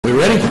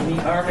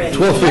Already.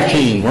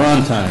 12:15, we're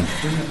on time.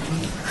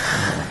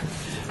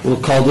 We'll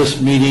call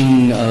this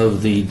meeting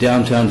of the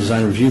Downtown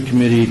Design Review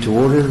Committee to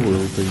order. Will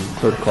the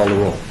clerk call the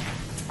roll?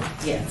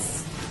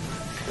 Yes.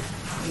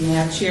 We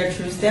have Chair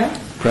Truesdale.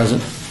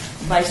 Present.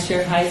 Vice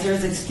Chair Heiser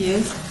is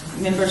excused.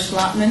 Member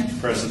Schlotman.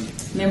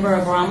 Present. Member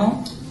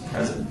Abramo.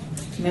 Present.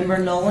 Member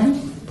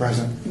Nolan.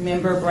 Present.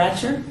 Member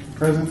Bratcher.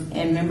 Present.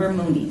 And Member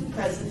Mooney.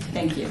 Present.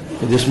 Thank you.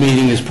 This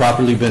meeting has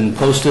properly been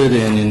posted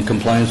and in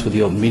compliance with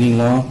the open meeting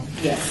law.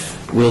 Yes.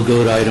 We'll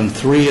go to item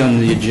 3 on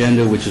the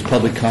agenda, which is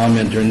public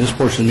comment. During this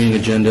portion of the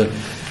meeting agenda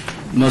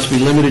must be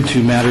limited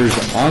to matters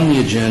on the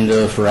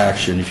agenda for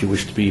action. If you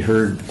wish to be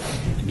heard,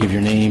 give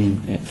your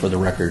name for the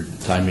record.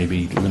 Time may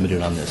be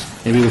limited on this.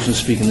 Anybody wishing to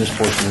speak in this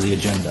portion of the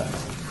agenda?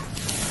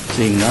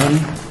 Seeing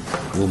none,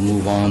 we'll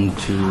move on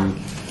to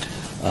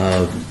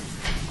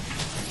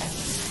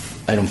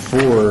item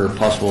 4,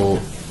 possible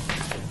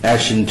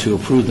action to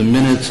approve the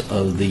minutes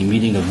of the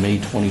meeting of May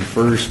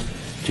 21st,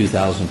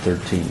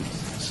 2013.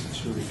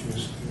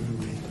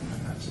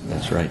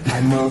 That's right.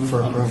 I move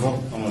for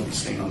approval. I'm going to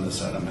abstain on this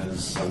item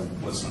as I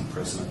wasn't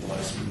present at the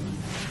last meeting.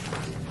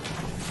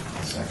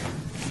 Second.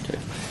 Okay.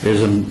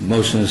 There's a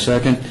motion and a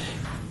second.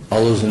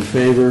 All those in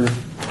favor,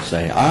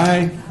 say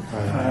aye.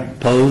 Aye.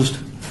 Opposed?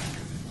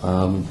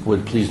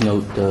 Would please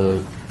note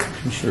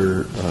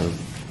Commissioner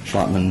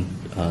Schlotman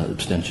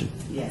abstention.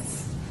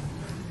 Yes.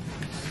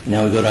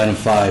 Now we go to item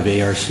 5,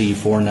 ARC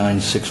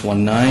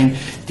 49619,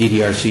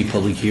 DDRC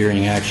public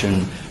hearing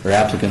action or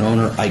applicant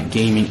owner, Ike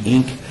Gaming,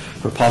 Inc.,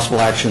 for possible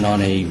action on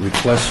a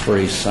request for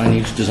a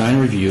signage design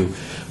review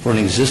for an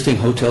existing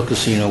hotel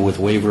casino with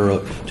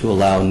waiver to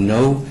allow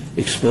no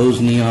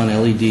exposed neon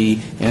LED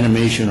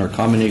animation or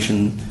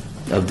combination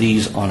of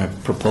these on a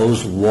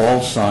proposed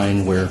wall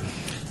sign where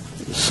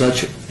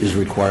such is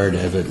required to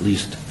have at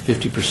least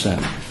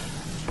 50%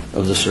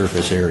 of the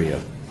surface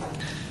area.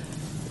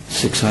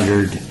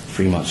 600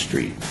 Fremont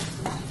Street.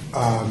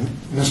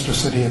 Mr.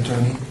 City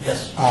Attorney?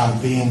 Yes.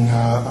 Being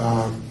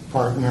a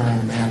partner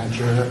and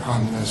manager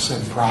on this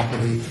said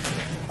property,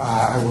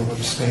 I will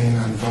abstain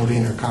on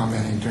voting or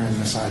commenting during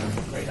this item.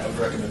 Great, I would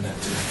recommend that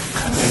too.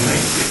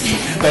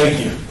 Thank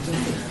you.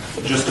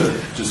 Just a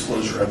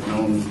disclosure, I've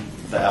known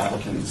the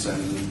applicants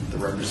and the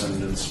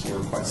representatives for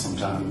quite some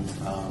time.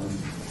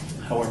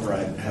 However,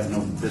 I have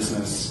no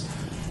business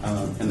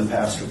in the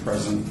past or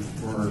present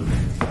or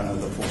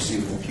the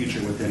foreseeable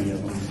future with any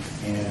of them.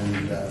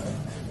 And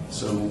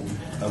so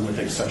with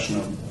the exception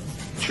of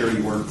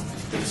charity work,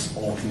 it's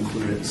all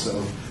concluded.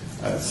 So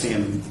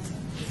seeing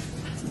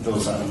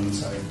those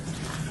items, I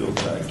feel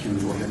that I can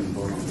go ahead and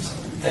vote on this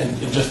item. And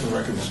just for the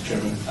record, Mr.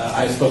 Chairman,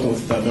 I have spoken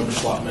with Member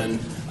Schlotman.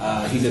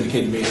 He's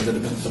indicated to me his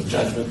independence of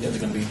judgment is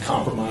going to be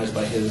compromised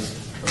by his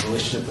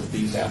relationship with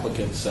these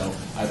applicants, so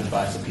I've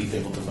advised that he's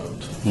able to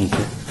vote.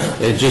 Okay.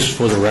 And just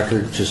for the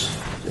record,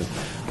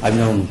 I've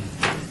known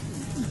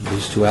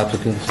these two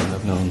applicants, and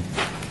I've known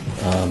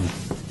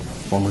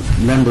former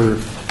member,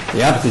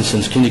 the applicants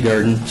since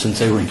kindergarten, since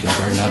they were in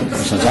kindergarten, not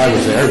since I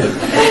was there. But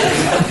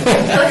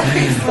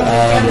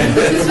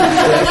It's a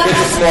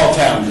small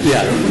town.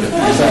 yeah.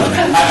 So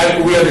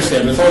we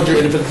understand. As long as your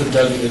independence of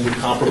judgment isn't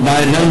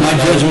compromised. My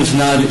judgment's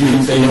not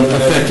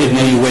affected in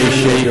any way,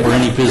 shape, or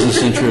any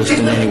business interest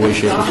in any way,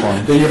 shape, or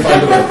form. Then you're fine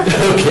to vote.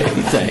 Okay,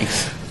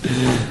 thanks.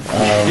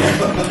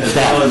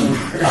 Stop.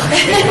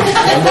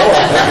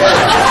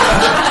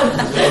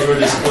 We're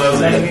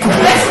disclosing.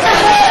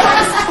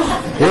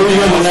 Where are we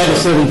going on the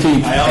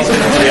 17th? I also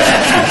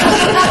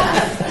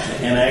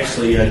and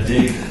actually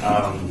Dig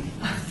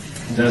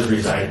does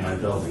reside in my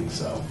building,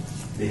 so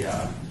the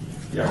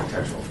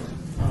architectural firm.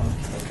 Oh,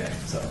 okay.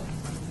 So.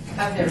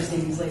 I've never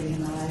seen these ladies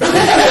in my life.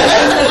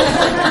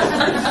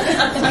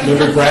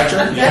 Member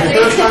Bratcher?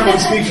 First time I'm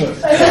speechless.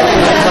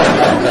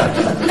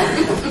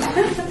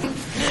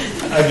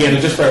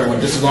 Again, just for everyone,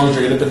 just as long as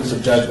your independence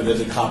of judgment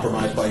isn't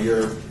compromised by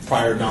your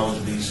prior knowledge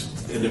of these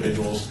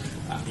individuals,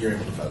 you're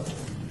able to vote.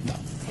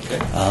 Okay.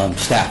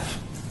 Staff.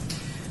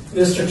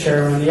 Mr.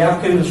 Chairman, the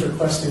applicant is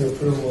requesting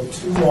approval of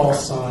 2 wall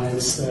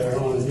signs that are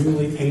on a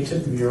newly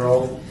painted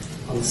mural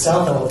on the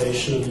south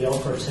elevation of the El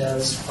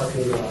Cortez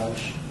parking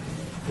garage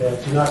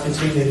that do not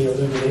contain any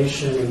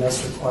illumination and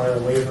thus require a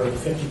waiver of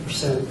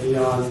 50%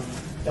 neon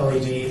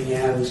LED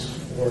and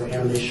or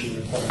animation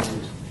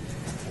requirement.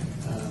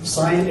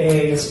 Sign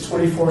A is a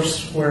 24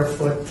 square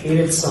foot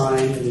painted sign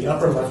in the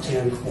upper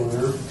left-hand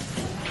corner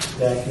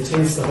that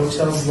contains the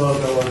hotel's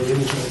logo on the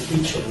image of the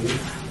keychain.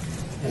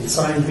 And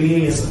sign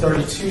B is a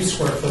 32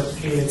 square foot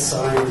painted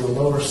sign in the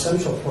lower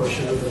central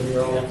portion of the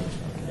mural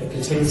that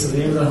contains the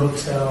name of the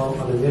hotel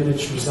on an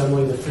image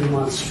resembling the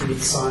Fremont Street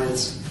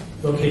signs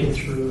located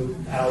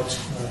throughout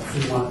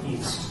Fremont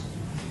East.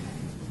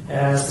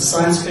 As the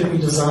signs could be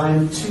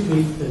designed to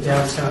meet the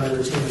Downtown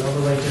Entertainment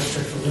Overlay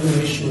District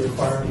illumination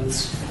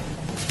requirements,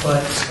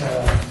 but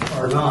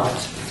are not,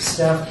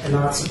 staff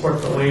cannot support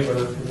the waiver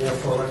and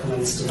therefore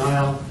recommends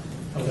denial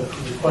of the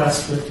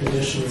request with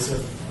conditions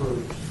if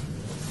approved.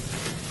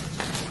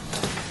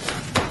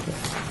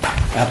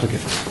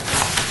 Applicants.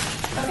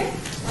 Okay,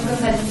 I'll go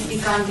ahead and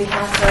speak on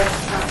behalf of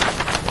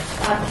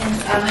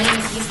applicants. My name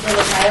is East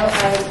Lacayo.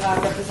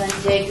 I represent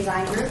DIG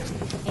Design Group.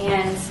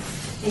 And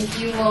if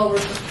you will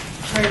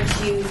return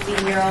to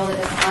the mural that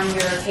is on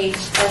your page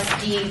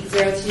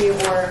SD02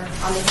 or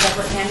on the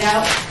separate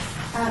handout,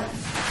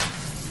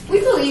 we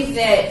believe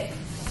that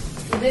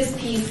this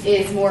piece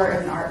is more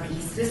of an art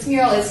piece. This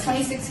mural is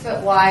 26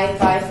 foot wide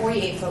by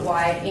 48 foot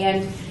wide,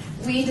 and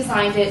we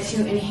designed it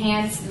to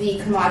enhance the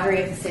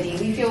camaraderie of the city.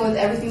 We feel with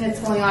everything that's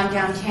going on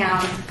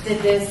downtown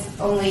that this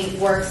only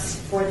works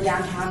for the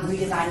downtown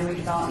redesign and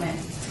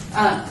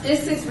redevelopment.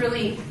 This is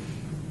really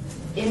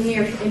in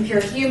pure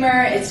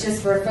humor. It's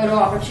just for photo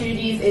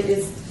opportunities. It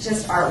is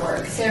just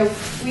artwork. So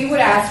we would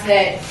ask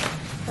that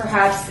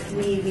perhaps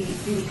we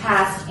be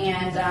passed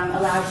and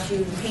allowed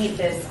to paint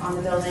this on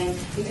the building,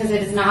 because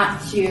it is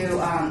not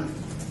to,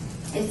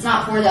 it's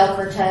not for the El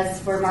Cortez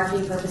for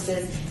marketing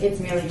purposes. It's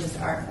merely just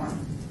art form.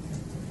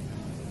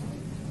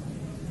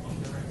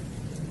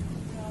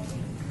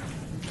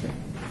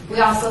 We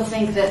also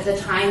think that the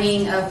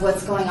timing of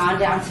what's going on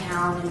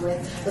downtown and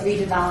with the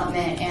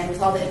redevelopment and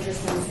with all the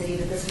interest in the city,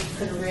 that this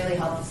could really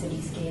help the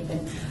cityscape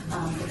and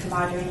the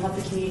camaraderie and help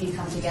the community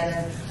come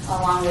together,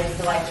 along with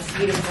the this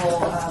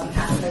beautiful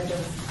aspect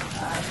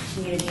of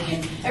community.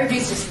 And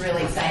everybody's just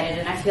really excited,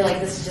 and I feel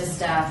like this just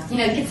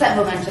gets that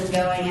momentum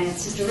going, and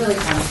it's just a really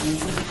fun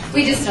scene.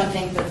 We just don't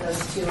think that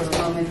those two are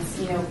moments,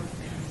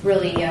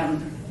 really.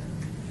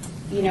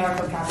 Are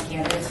for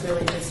propaganda. It's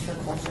really just for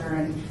culture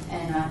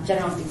and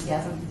general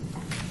enthusiasm.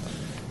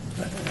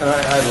 And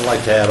I'd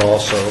like to add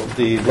also,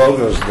 the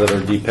logos that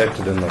are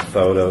depicted in the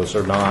photos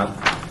are not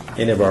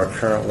any of our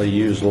currently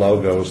used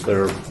logos.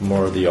 They're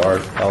more the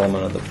art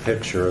element of the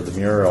picture, the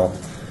mural.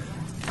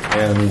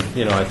 And,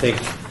 I think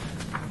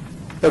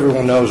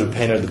everyone knows we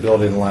painted the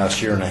building the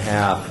last year and a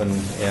half,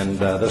 and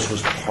this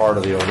was part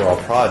of the overall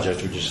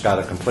project. We just got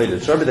it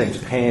completed. So everything's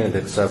painted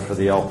except for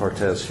the El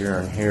Cortez here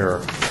and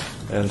here.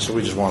 And so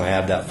we just want to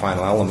add that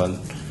final element.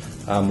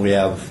 We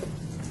have,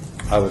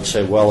 I would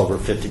say, well over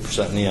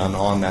 50% neon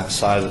on that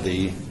side of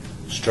the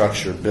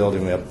structured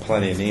building. We have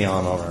plenty of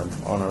neon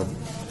on our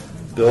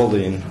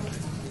building,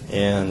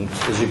 and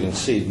as you can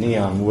see,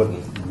 neon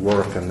wouldn't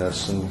work in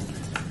this, and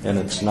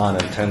it's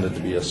not intended to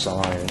be a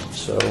sign.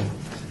 So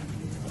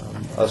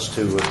us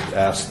two would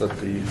ask that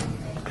the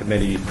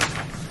committee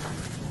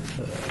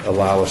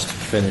allow us to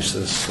finish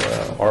this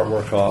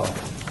artwork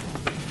off.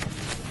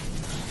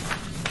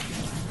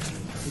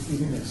 You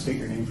can state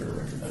your name for the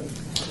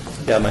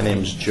record. Yeah, my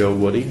name is Joe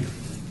Woody.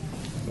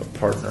 I'm a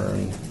partner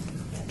and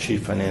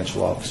chief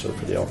financial officer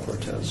for the El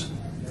Cortez.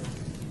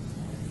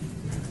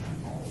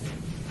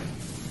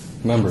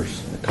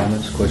 Members,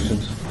 comments,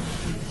 questions?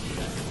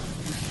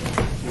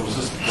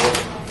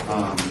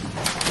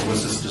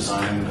 Was this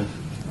designed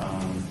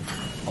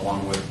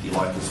along with "You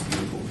Like This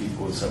Beautiful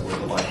People"? Is that where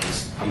the "Like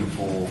This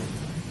Beautiful"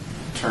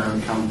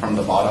 term come from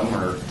the bottom,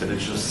 or did it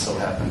just so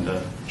happen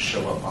to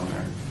show up on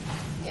there?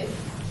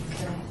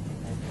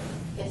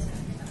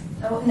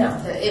 Oh,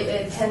 no,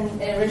 it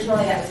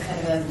originally that was kind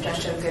of a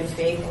gesture of good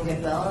faith and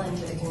goodwill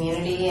into the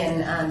community,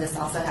 and this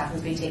also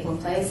happens to be taking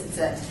place.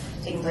 It's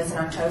taking place in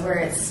October.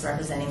 It's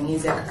representing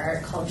music,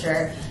 art,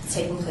 culture. It's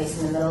taking place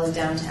in the middle of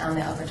downtown.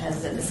 The El Cortez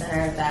is at the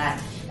center of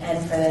that.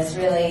 And for this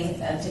really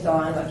to go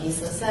on what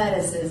Gisela said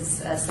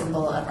is a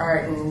symbol of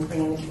art and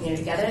bringing the community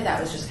together. That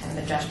was just kind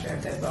of a gesture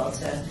of goodwill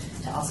to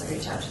also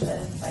reach out to the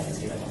White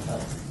History Building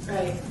folks.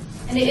 Right.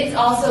 And it's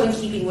also in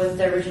keeping with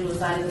the original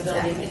design of the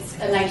building. It's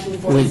a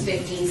 1940s,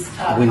 50s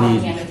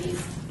propaganda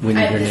piece. We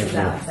need your name This is for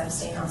Alex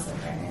Epstein, also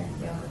partner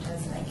the El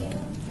Cortez and that game.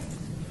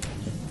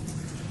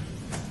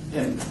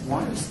 And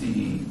why is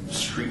the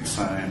street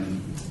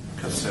sign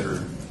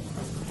considered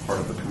part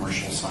of a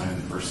commercial sign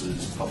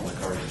versus public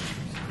art?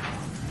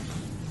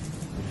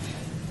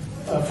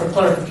 For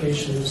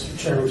clarification, Mr.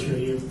 Chairman, through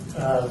you,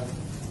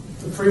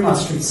 the Fremont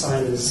Street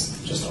sign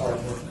is just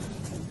artwork,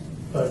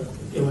 but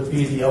it would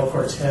be the El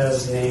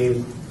Cortez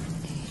name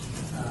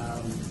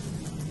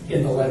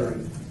in the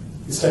lettering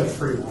instead of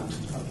Fremont,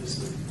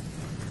 obviously,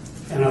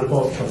 and on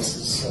both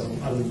places. So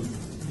on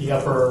the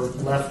upper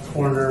left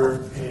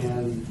corner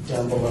and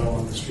down below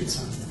on the street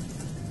sign.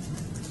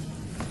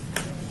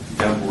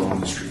 Down below on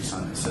the street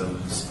sign it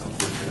says El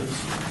Cortez.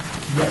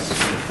 Yes.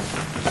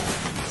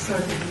 So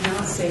it did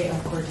not say El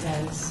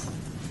Cortez.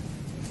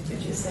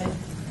 Did you say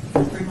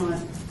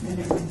Fremont? Then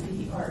it would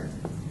be art.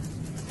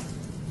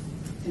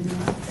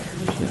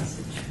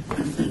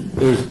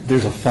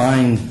 There's a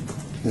fine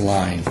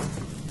line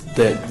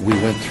that we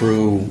went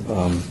through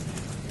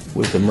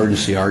with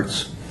Emergency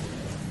Arts.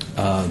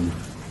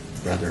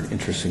 Rather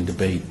interesting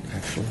debate,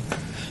 actually.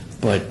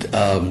 But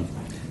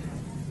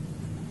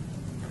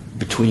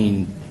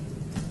between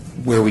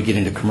where we get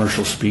into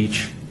commercial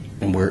speech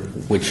and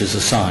which is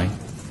a sign,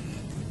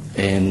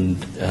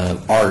 and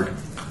art,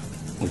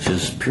 which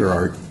is pure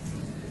art.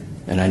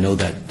 And I know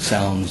that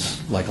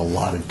sounds like a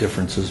lot of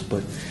differences,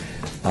 but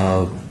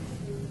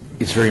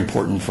it's very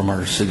important from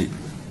our city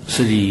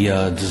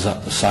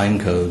sign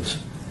codes,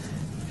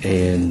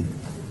 and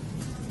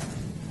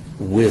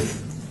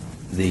with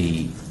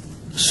the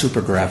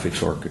super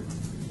graphics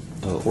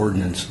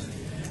ordinance,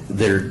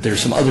 there's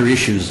some other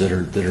issues that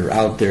are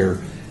out there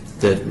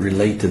that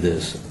relate to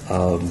this.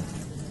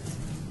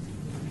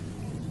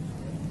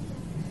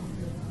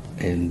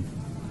 And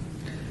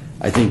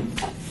I think,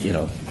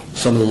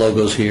 some of the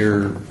logos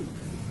here,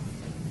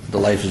 the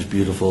life is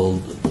beautiful,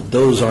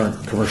 those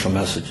aren't commercial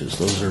messages.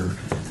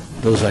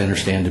 Those I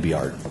understand to be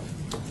art.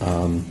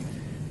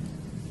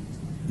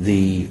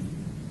 The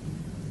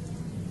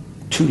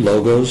two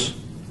logos,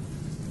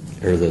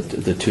 or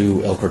the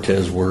two El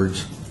Cortez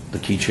words, the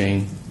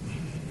keychain,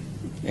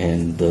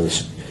 and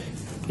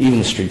even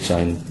the street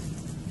sign,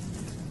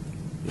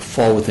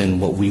 fall within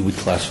what we would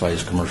classify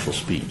as commercial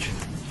speech.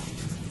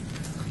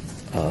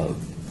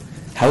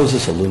 How is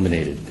this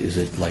illuminated? Is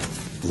it like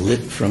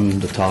lit from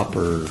the top,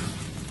 or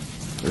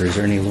is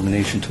there any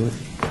illumination to it?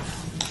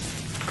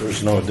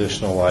 There's no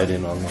additional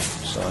lighting on the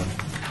sign.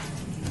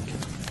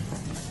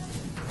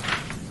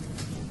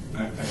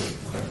 I have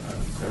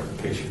a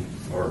clarification,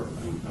 or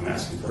I'm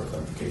asking for a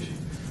clarification.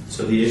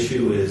 So the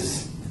issue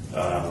is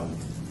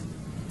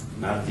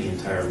not the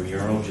entire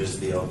mural, just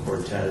the El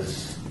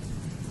Cortez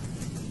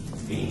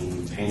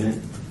being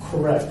painted?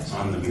 Correct.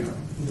 On the mural?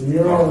 The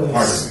mural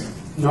Part is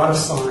of it. not a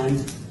sign,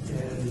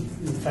 and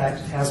in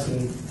fact has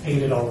been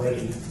painted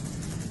already.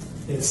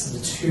 It's the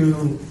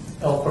two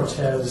El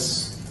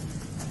Cortez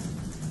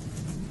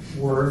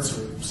words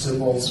or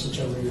symbols,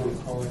 whichever you want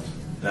to call it.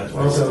 That's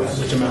what Logos,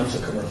 Which amounts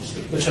to commercial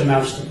speech. which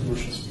amounts to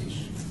commercial speech.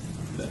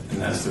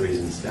 And that's the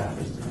reason staff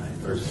is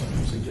denying, or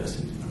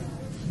suggesting denying.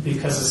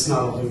 Because it's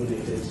not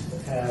illuminated,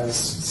 as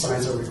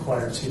signs are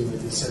required to in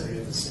this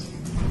area of the city.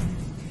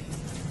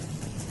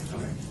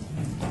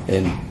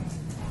 And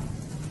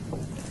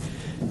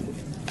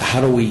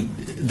how do we,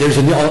 there's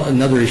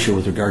another issue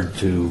with regard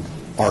to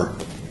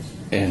art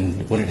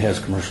and when it has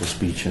commercial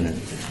speech in it.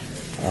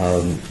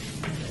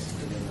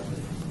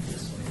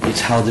 It's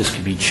how this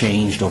could be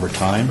changed over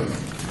time.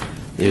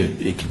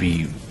 It could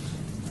be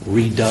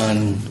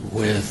redone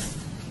with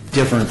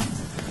different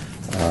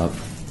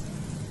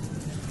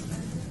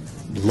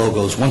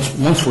logos.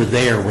 Once we're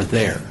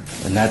there,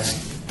 and that's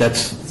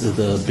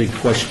the big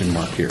question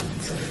mark here.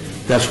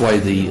 That's why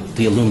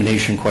the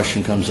illumination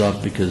question comes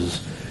up,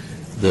 because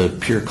the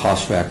pure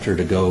cost factor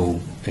to go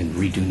and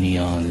redo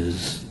neon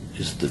is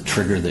the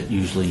trigger that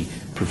usually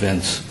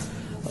prevents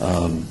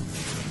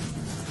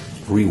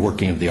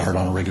reworking of the art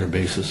on a regular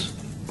basis.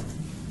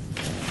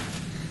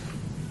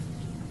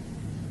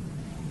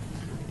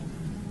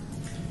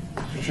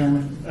 Mr.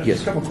 Chairman, Yes.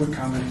 just a couple quick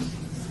comments.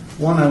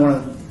 One, I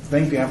want to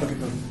thank the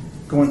applicant for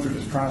going through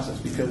this process,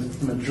 because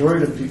the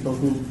majority of people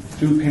who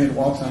do painted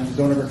wall signs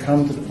don't ever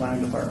come to the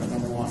planning department,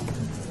 number one.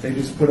 They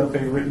just put up a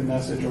written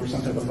message or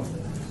some type of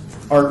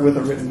art with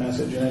a written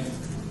message, and it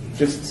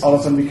just all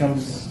of a sudden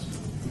becomes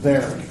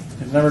there.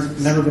 It's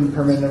never been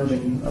permitted, never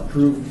been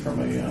approved from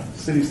a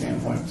city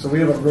standpoint. So we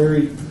have a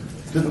very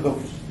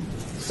difficult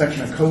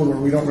section of code where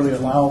we don't really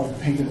allow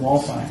painted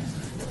wall signs.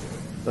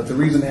 But the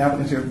reason the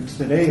applicant's here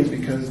today is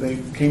because they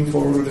came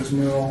forward with this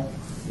mural.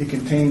 It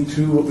contained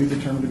two what we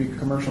determined to be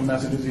commercial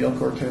messages, the El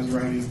Cortez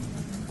writing.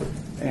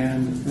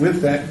 And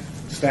with that,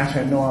 staff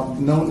had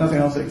nothing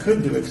else they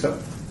could do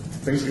except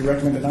basically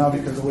recommend it now,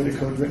 because the way the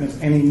code is written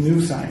is any new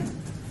sign.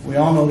 We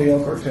all know the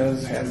El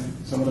Cortez has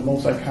some of the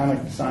most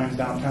iconic signs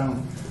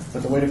downtown,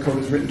 but the way the code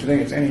is written today,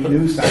 it's any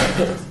new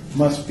sign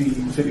must be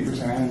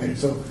 50% animated.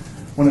 So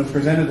when it was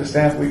presented to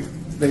staff,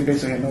 they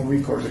basically had no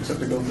recourse except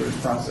to go through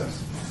this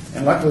process.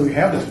 And luckily we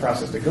have this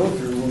process to go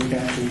through where we can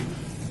actually,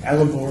 as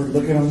a board,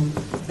 look at them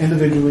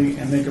individually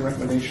and make a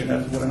recommendation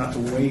as to whether or not to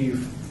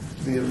waive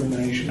the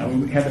illumination. Now,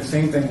 we had the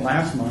same thing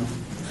last month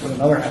with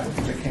another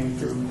applicant that came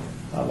through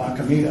La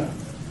Comida.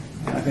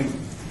 And I think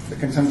the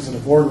consensus of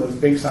the board was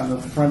based on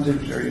the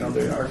frontage or,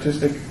 the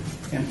artistic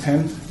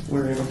intent, we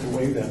were able to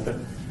waive that. But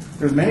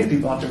there's many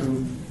people out there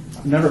who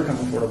never come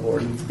before the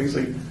board. And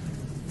basically,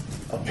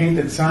 a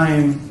painted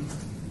sign,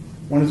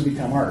 when does it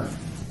become art?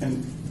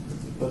 And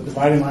the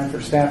dividing line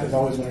for staff is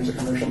always when there's a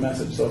commercial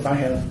message. So if I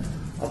have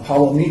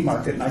Apollo Meat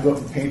Market and I go up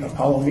and paint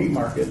Apollo Meat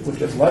Market with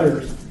just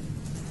letters,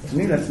 to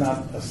me that's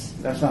not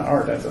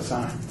art, that's a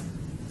sign.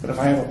 But if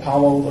I have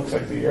Apollo, looks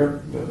like the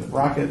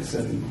rockets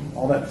and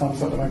all that fun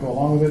stuff that might go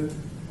along with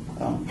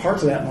it,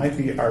 parts of that might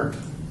be art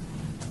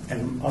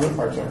and other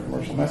parts are a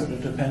commercial message.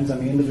 It depends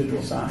on the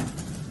individual sign.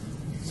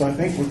 So I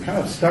think we're kind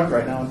of stuck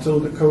right now until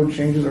the code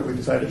changes or we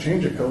decide to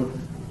change the code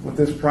with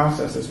this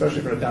process,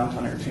 especially for the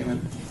downtown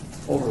entertainment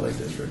overlay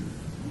district.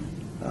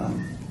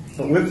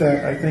 But with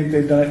that, I think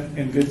they've done it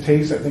in good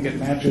taste. I think it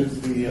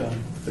matches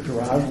the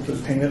garage, which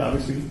was painted,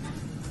 obviously.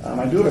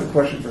 I do have a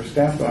question for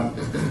staff on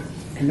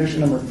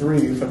condition number 3,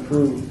 if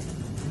approved.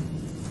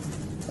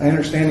 I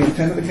understand the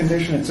intent of the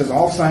condition. It says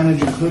all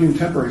signage, including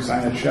temporary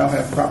signage, shall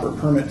have proper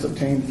permits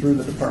obtained through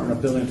the Department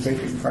of Building and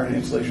Safety prior to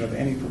installation of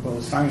any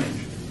proposed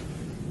signage.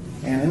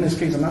 And in this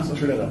case, I'm not so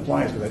sure that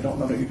applies, because I don't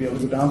know that you'd be able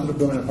to go down to the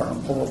building department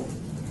and pull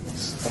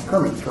a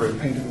permit for a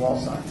painted wall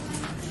sign.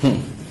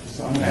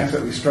 So I'm going to ask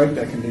that we strike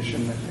that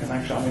condition, and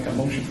actually I'll make a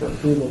motion for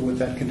approval with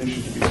that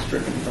condition to be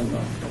stricken from the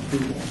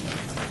approval.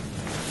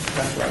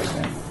 That's where I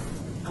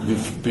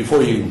stand.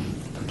 Before you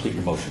complete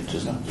your motion,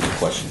 just a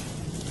question.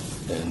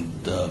 And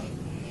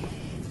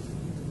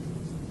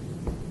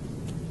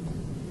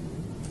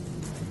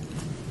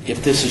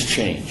if this is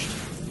changed,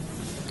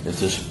 if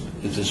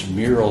this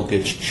mural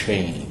gets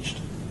changed,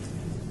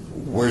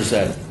 where does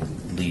that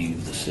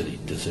leave the city?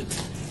 Does it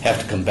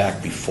have to come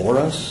back before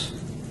us?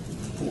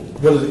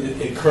 Well,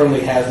 it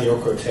currently has the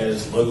El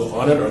Cortez logo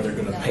on it, or they're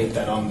going to paint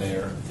that on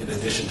there in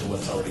addition to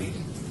what's already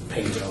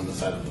painted on the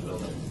side of the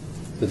building?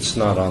 It's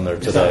not on there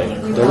It's not today.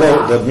 on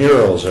there. The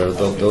murals are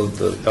the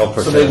El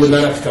Cortez. So they would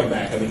not have to come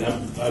back. I mean,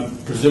 I'm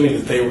presuming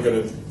that they were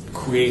going to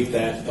create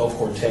that El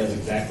Cortez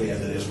exactly as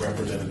it is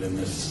represented in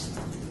this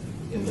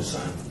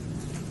sign,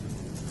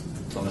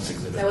 on this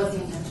exhibit. That was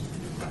the intention.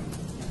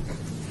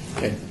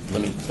 Okay,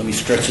 let me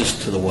stretch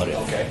this to the what if.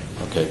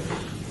 Okay.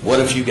 What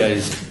if you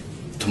guys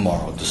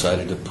tomorrow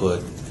decided to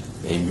put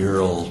a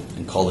mural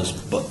and call this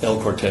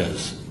El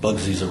Cortez,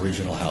 Bugsy's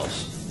original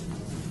house?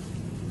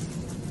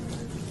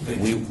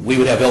 We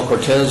would have El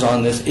Cortez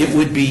on this. It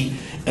would be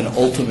an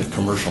ultimate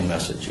commercial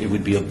message. It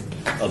would be a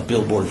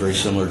billboard very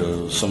similar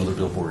to some of the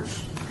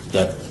billboards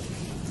that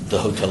the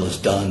hotel has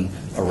done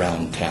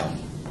around town.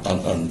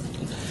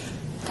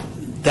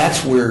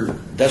 That's where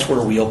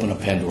we open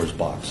up Pandora's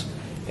box.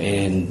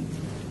 And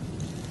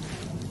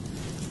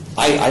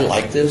I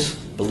like this,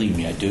 believe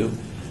me, I do.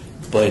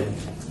 But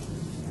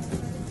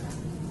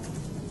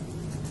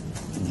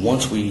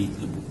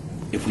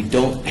if we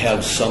don't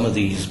have some of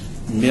these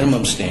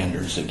minimum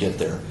standards that get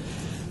there,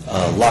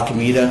 La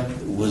Comida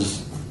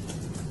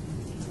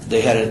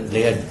they had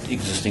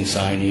existing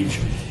signage.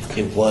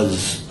 It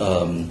was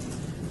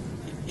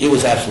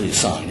absolutely a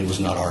sign. It was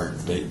not art.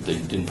 They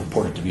didn't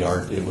purport it to be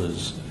art. It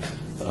was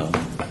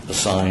a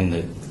sign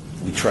that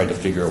we tried to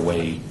figure a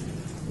way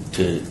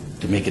to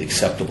make it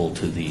acceptable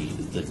to the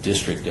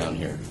district down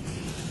here.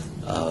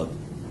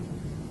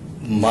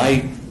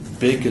 My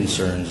big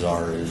concerns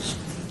is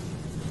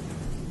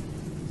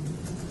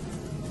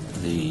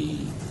the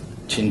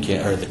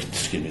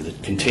the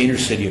Container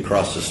City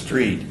across the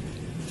street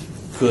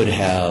could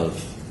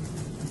have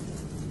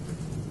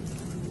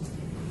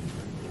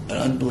an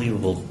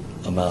unbelievable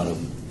amount of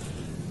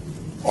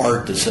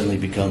art that suddenly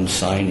becomes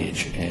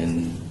signage,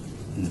 and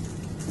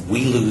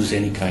we lose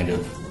any kind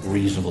of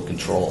reasonable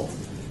control.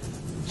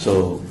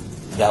 So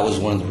that was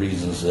one of the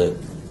reasons that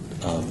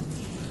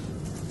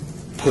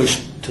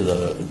pushed to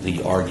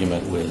the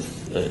argument with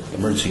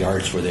Emergency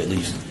Arts, where they at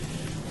least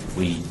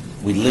we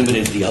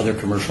limited the other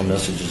commercial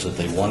messages that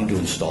they wanted to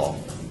install,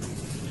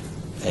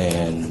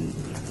 and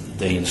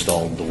they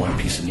installed the one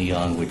piece of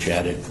neon which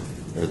added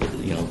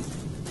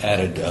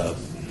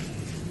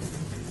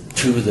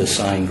to the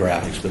sign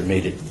graphics, but it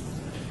made it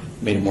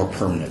more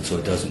permanent, so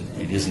it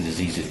isn't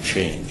as easy to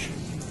change.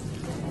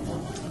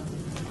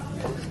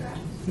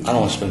 I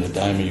don't want to spend a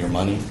dime of your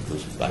money,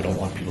 because I don't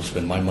want people to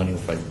spend my money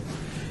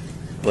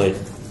but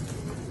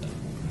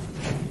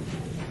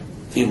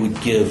it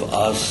would give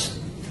us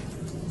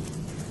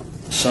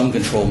some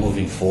control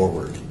moving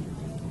forward.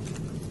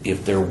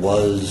 If there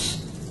was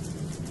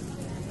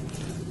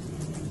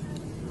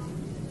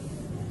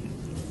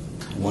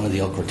one of the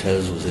El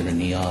Cortez was in a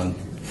neon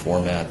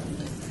format,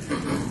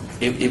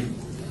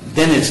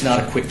 then it's not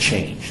a quick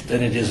change.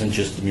 Then it isn't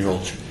just the mural.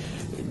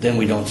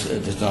 Then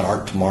it's not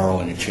art tomorrow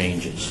and it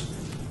changes.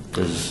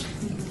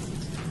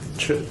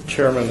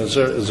 Chairman, is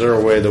there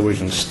a way that we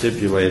can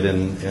stipulate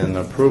in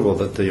approval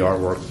that the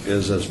artwork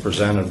is as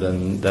presented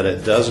and that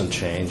it doesn't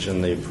change,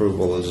 and the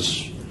approval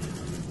is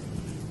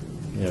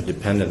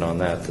dependent on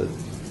that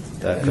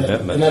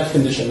commitment? And that's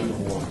condition number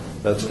one.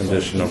 That's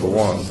condition number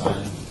one.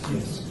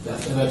 Yes,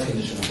 and that's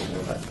condition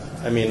number one.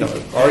 I mean,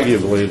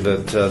 arguably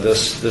that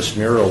this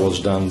mural was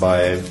done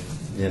by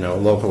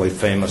locally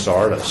famous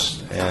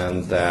artists,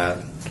 and that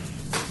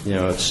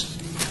it's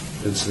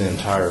the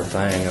entire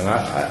thing. And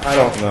I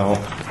don't know.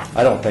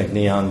 I don't think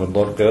neon would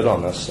look good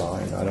on this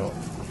sign. I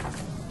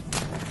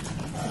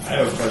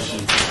have a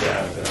question for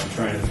staff that I'm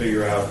trying to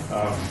figure out.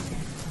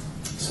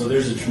 So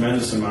there's a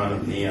tremendous amount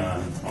of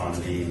neon on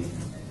the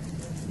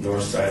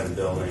north side of the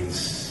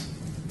buildings,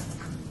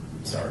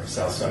 south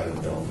side of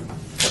the building.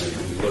 And if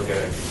we look at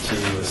a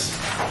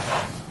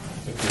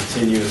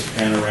continuous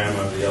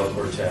panorama of the El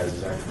Cortez,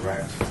 is that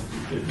correct?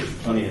 There's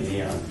plenty of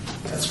neon.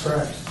 That's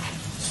correct.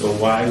 So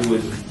why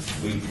would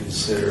we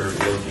consider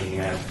looking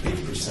at the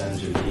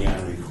percentage of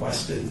neon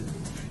requested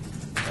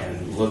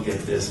and look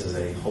at this as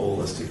a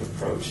holistic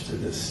approach to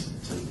the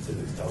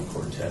El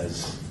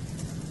Cortez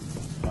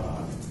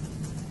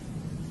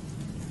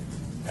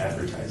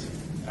advertising?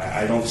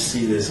 I don't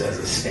see this as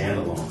a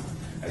standalone.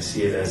 I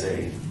see it as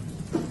a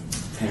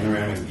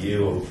panoramic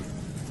view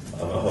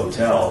of a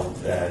hotel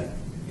that,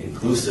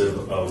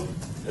 inclusive of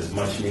as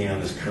much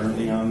neon as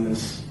currently on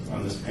this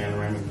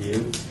panoramic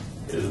view,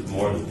 is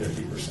more than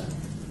 50%.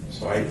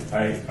 So I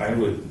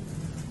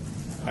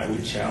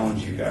would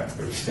challenge you guys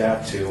or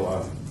staff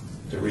to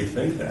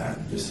rethink that.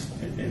 Just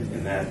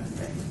in that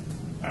vein,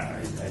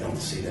 I don't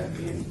see that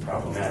being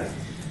problematic.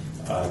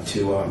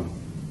 To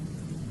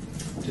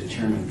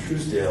Chairman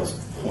Truesdale's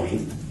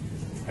point,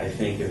 I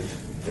think if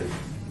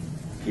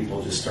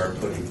people just start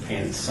putting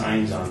painted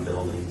signs on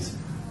buildings,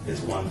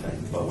 is one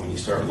thing. But when you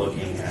start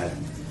looking at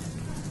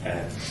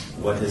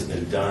what has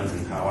been done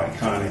and how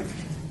iconic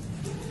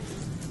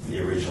the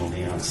original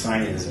neon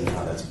sign is and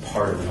how that's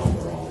part of an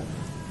overall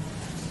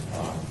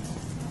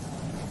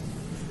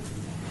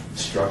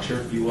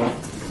structure, if you will,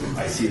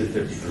 I see the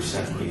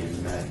 50%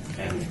 being met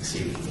and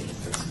exceeded.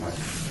 That's my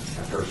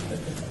personal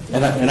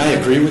opinion. And I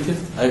agree with you.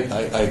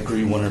 I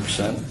agree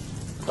 100%.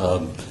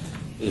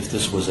 If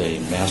this was a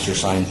master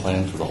sign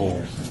plan for the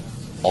whole,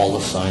 all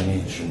the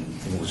signage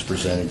and it was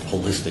presented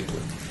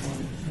holistically,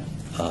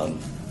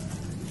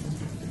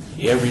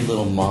 every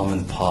little mom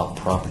and pop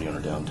property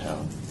owner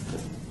downtown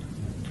that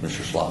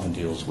Commissioner Slotman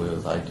deals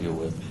with, I deal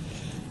with,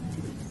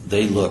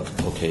 they look,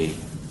 okay,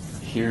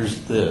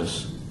 here's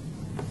this.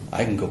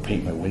 I can go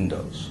paint my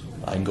windows.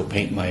 I can go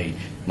paint my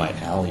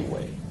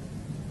alleyway.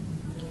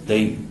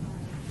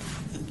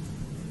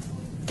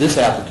 This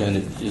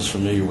applicant is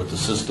familiar with the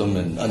system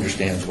and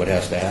understands what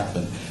has to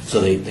happen,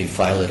 so they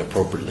file it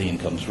appropriately and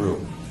come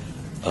through.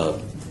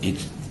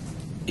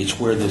 It's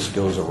where this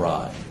goes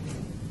awry,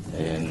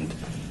 and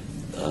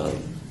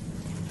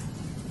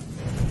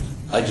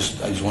I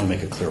just want to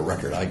make a clear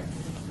record. I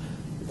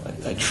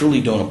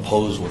truly don't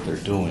oppose what they're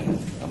doing.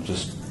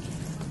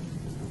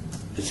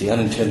 It's the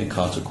unintended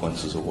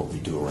consequences of what we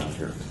do around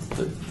here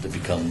that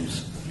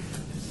becomes.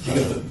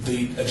 Because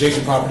the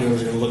adjacent property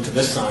owners are going to look to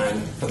this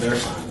sign for their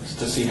signs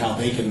to see how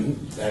they can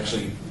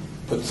actually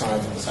put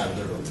signs on the side of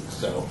their buildings.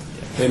 So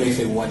they may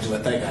say, well, why'd you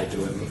let that guy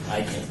do it and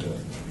I can't do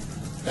it?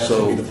 That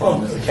would be the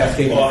problem. The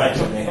cascading effect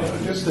that may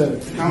have. Just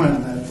to comment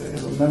on that,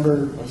 as a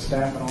member of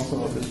staff and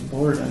also of this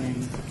board, I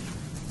mean,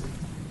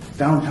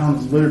 downtown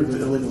is littered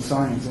with illegal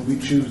signs and we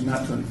choose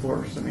not to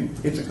enforce. I mean,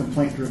 it's a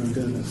complaint-driven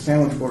business.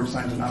 Sandwich board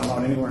signs are not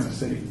allowed anywhere in the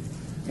city.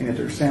 And if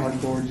there's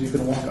sandwich boards, you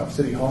can walk off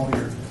City Hall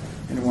here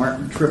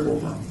and trip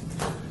over them.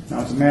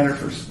 Now, it's a matter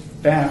for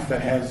staff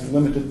that has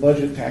limited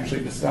budget to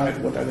actually decide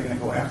what are they going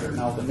to go after.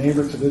 Now, the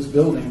neighbor to this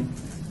building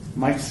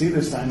might see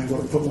this sign and go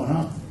to put one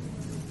up.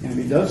 And if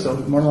he does so,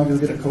 he's more likely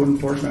to get a code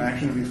enforcement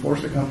action and be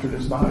forced to come through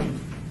this body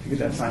to get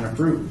that sign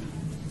approved.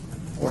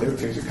 Or they would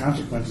face the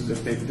consequences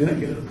if they didn't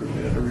get it approved,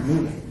 they had to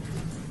remove it.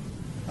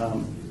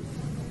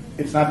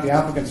 It's not the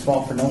applicant's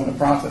fault for knowing the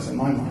process in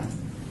my mind.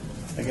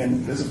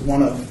 Again, this is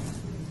one of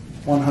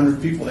 100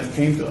 people that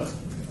came to us.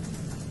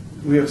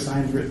 We have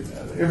signs written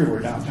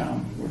everywhere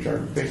downtown, which are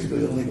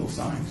basically illegal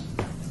signs.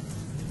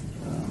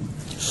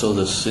 So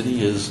the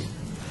city is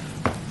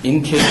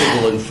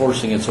incapable of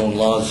enforcing its own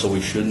laws, so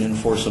we shouldn't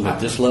enforce them at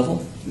this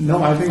level?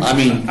 No, I think. I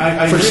mean,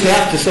 for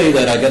staff to say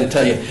that, I got to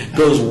tell you,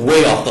 goes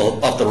way off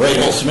the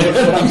rails. What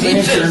I'm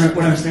saying,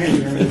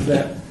 Chairman, is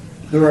that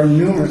there are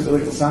numerous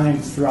illegal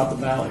signs throughout the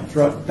valley,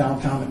 throughout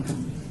downtown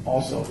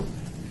also.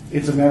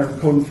 It's a matter of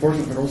code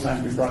enforcement for those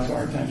signs to be brought to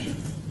our attention.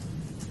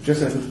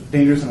 Just as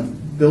dangerous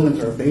buildings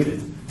are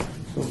abated,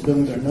 those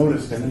buildings are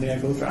noticed, and then they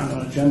go through on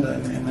an agenda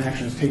and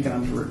action is taken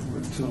on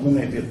to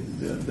eliminate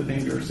the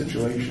dangerous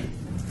situation.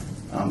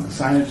 The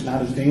signage is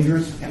not as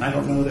dangerous, and I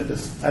don't know that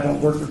I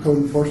don't work for code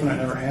enforcement, I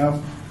never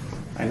have.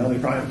 I know they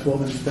probably have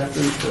 12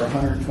 inspectors for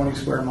 120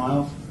 square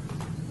miles.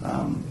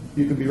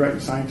 You could be writing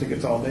sign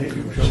tickets all day if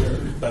you were sure.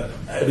 But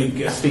I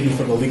mean, speaking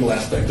from the legal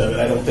aspect of it,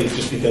 I don't think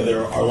just because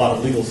there are a lot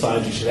of legal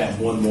signs, you should add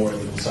one more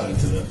illegal sign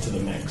to the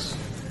mix.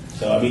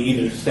 So I mean,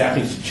 either staff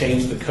needs to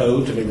change the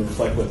code to maybe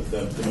reflect what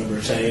the member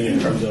is saying in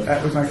terms of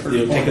that was my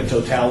first take a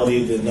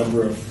totality, the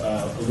number of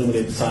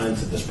illuminated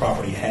signs that this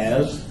property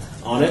has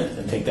on it,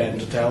 and take that in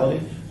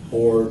totality,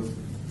 or.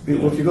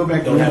 Well, if you go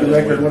back to the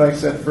record, what I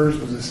said first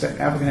was the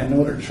applicant had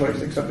no other choice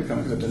except to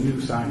come because it's a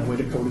new sign. The way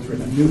the code is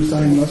written, a new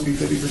sign must be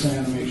 50%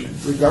 animation,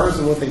 regardless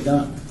of what they've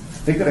done.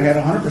 They could have had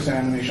 100%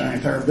 animation on the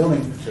entire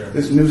building. Sure.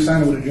 This new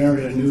sign would have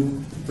generated a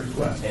new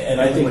request. And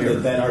I think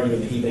that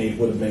argument that he made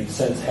would have made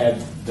sense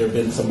had there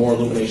been some more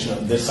illumination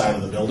on this side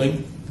of the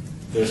building.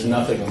 There's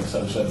nothing on the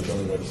other side of the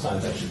building where the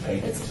sign's actually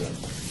painted, so,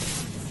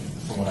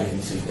 from what I can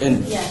see.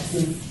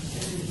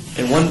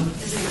 And one,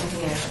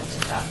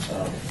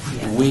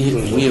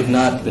 we have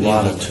not been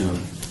able to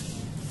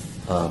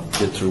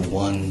get through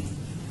one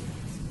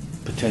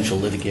potential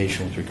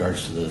litigation with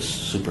regards to the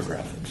super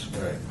graphics.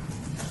 Right.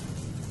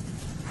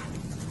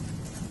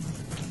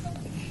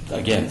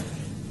 Again,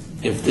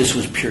 if this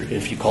was pure,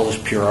 if you call this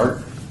pure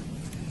art,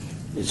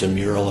 it's a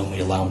mural, and we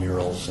allow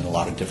murals in a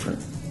lot of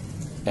different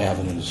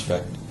avenues. In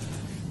fact,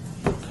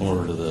 come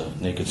over to the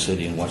Naked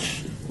City and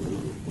watch.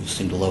 We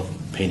seem to love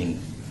painting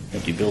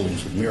empty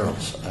buildings with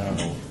murals. I don't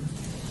know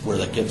where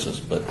that gets us,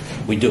 but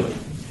we do it.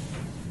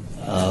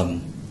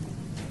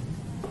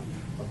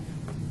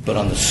 But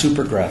on the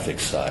super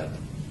graphics side,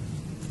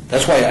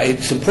 that's why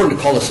it's important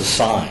to call this a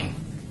sign,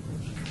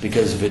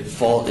 because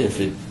if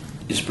it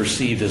is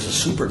perceived as a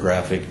super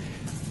graphic,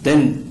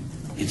 then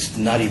it's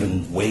not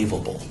even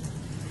waivable.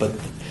 But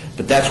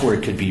that's where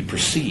it could be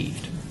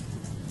perceived.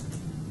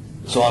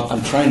 So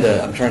I'm trying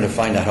to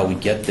find out how we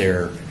get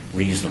there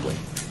reasonably.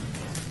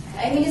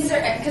 I mean,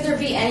 could there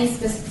be any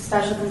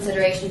special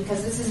consideration?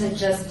 Because this isn't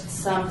just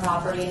some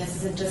property, and this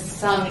isn't just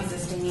some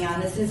existing neon.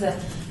 This is a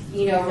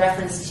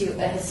reference to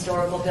a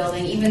historical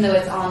building, even though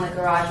it's on the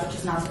garage, which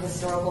is not the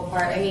historical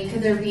part. I mean,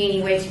 could there be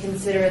any way to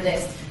consider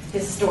this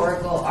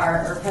historical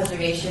art or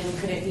preservation?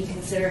 Could it be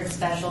considered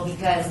special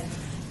because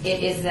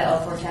it is the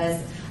El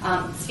Cortez?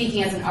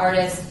 Speaking as an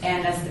artist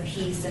and as the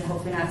piece, and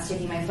hopefully not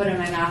sticking my foot in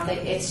my mouth,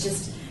 it's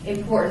just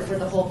important for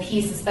the whole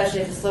piece,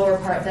 especially the slower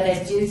part, that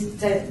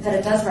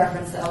it does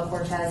reference the El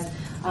Cortez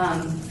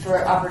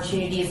for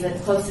opportunities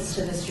that closest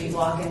to the street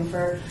walk and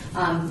for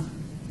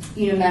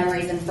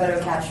memories and photo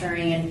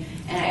capturing, and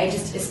I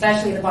just,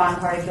 especially the bottom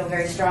part, I feel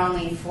very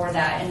strongly for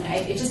that, and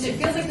it feels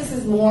like this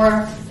is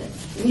more,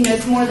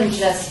 it's more than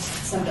just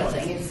some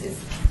building.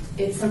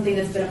 It's something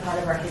that's been a part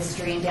of our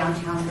history in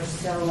downtown for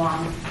so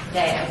long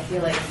that I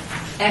feel like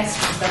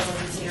extra special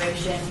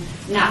consideration,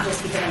 not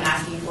just because I'm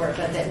asking for it,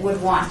 but that would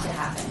want to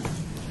happen.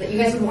 That you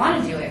guys would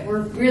want to do it.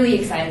 We're really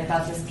excited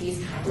about this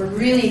piece. We're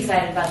really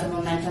excited about the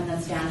momentum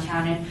that's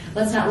downtown, and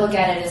let's not look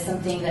at it as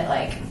something that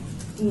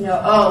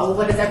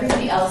what is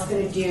everybody else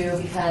going to do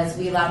because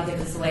we allowed to give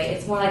this away?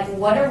 It's more like,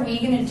 what are we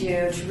going to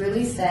do to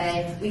really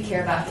say we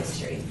care about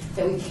history,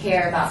 that we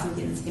care about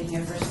something that's been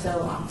here for so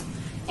long?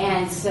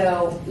 And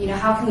so,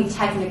 how can we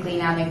technically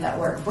now make that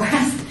work for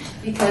us?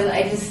 Because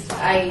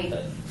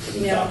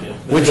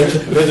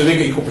There's a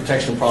big equal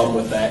protection problem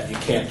with that. You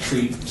can't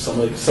treat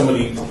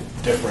somebody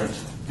different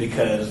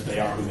because they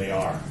are who they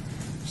are.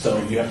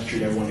 So you have to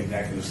treat everyone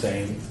exactly the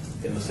same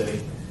in the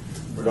city,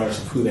 regardless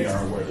of who they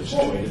are or where they're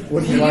situated.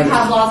 We do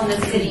have laws in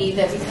the city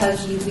that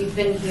because we've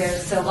been here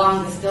so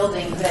long, this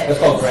building, that's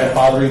called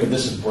grandfathering, but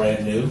this is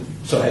brand new.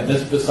 So had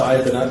this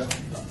beside been up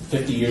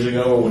 50 years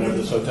ago or whenever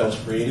this hotel was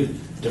created,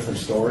 different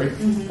story.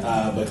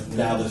 But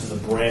now this is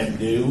a brand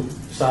new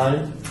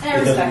sign. And I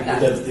respect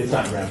that. It's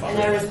not grandfathering. And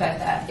I respect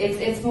that.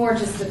 It's more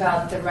just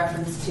about the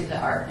reference to the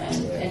art and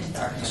to the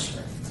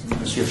architecture.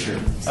 Sure.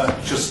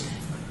 Just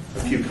a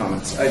few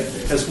comments.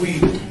 As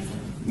we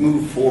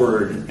move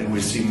forward and we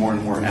see more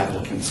and more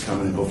applicants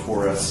coming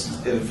before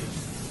us,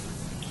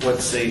 if,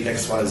 let's say,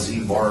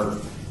 XYZ Bar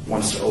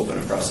wants to open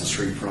across the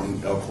street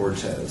from El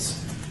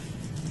Cortez,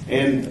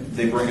 and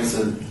they bring us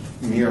a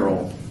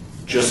mural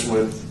just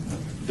with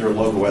their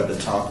logo at the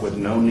top with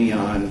no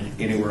neon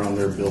anywhere on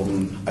their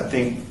building, I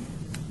think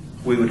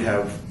we would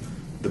have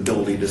the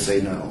ability to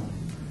say no.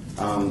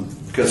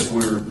 Because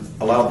we're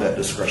allowed that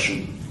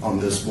discretion on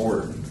this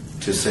board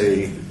to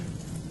say,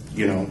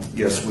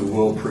 yes, we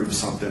will approve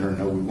something, or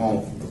no, we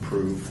won't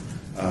approve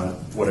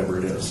whatever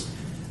it is.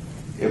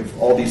 If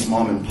all these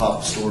mom and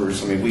pop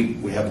stores,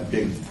 we have a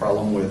big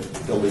problem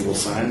with illegal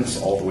signs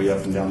all the way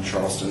up and down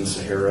Charleston,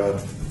 Sahara,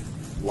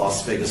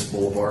 Las Vegas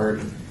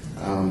Boulevard,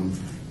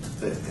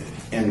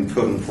 and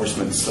code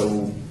enforcement is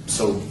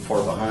so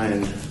far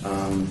behind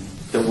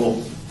that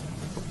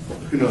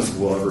who knows if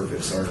we'll ever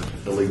fix our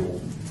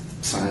illegal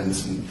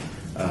signs and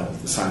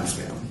sign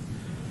spam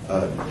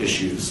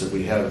issues that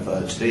we have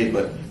today.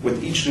 But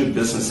with each new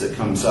business that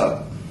comes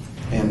up,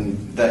 and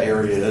that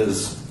area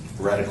is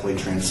radically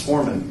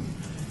transforming,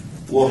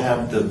 we'll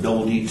have the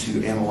ability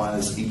to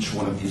analyze each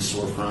one of these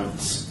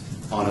storefronts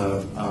on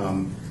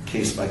a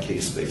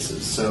case-by-case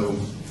basis. So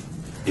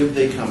if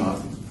they come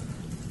up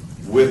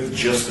with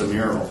just a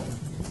mural,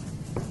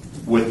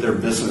 with their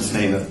business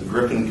name, if the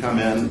Griffin come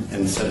in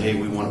and said, hey,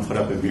 we want to put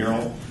up a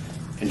mural,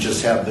 and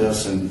just have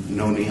this and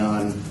no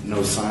neon,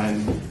 no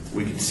sign,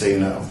 we could say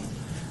no.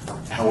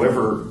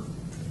 However,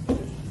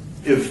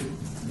 if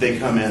they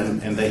come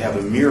in and they have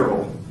a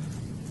mural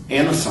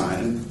and a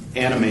sign,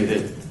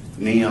 animated,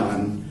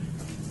 neon,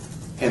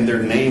 and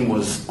their name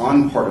was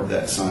on part of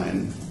that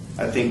sign,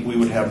 I think we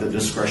would have the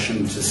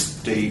discretion to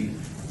state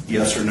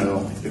yes or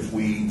no if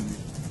we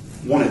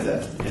wanted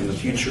that in the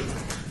future.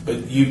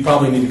 But you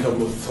probably need to come up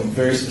with some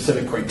very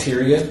specific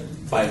criteria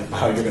by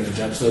how you're going to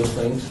judge those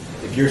things.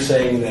 If you're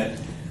saying that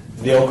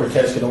the El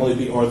Cortez can only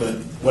be, or the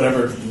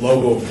whatever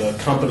logo of the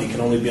company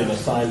can only be on a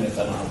sign that's,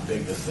 I don't know how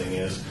big this thing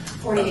is.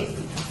 48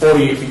 feet.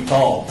 48 feet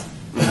tall.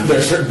 There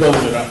are certain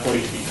buildings that are not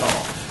 48 feet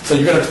tall. So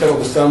you're going to have to come up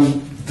with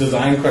some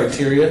design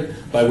criteria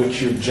by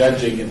which you're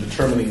judging and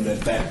determining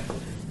that that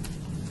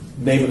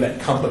name of that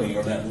company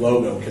or that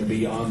logo can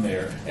be on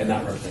there and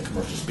not represent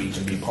commercial speech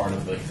and be part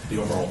of the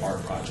overall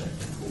art project.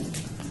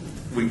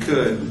 We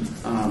could,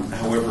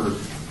 however,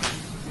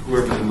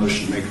 whoever the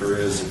motion maker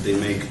is, if they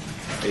make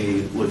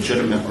a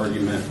legitimate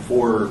argument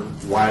for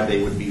why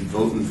they would be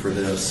voting for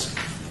this,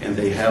 and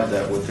they have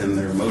that within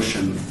their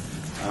motion,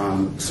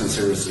 since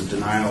there is a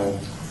denial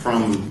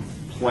from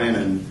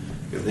planning,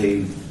 if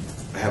they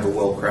have a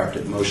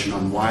well-crafted motion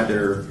on why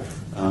they're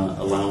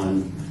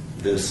allowing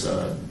this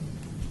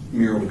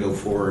mural to go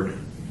forward,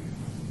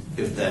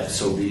 if that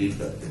so be,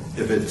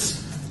 if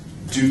it's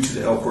due to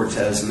the El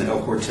Cortez and the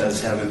El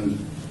Cortez having,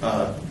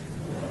 a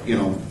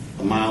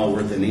mile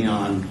worth of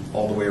neon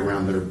all the way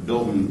around their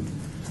building,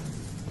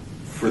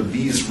 for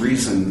these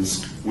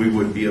reasons, we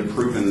would be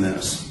approving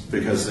this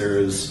because there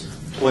is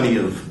plenty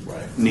of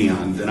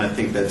neon, then I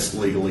think that's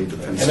legally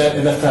defensible.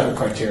 And that's kind of a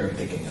criteria I'm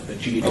thinking of,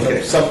 that you need to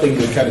have something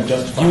to kind of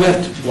justify.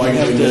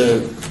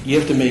 You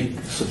have to make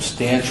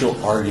substantial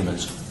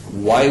arguments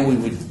why we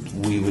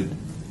would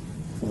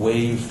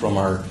waive from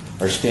our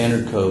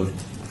standard code,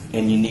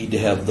 and you need to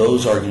have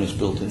those arguments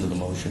built into the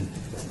motion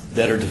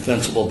that are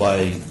defensible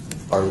by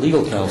our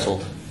legal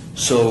counsel,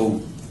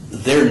 so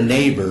their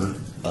neighbor,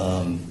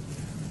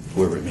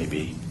 whoever it may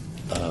be,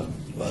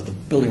 the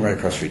building right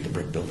across the street, the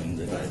brick building,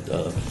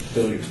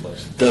 Billiards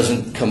place.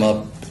 doesn't come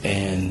up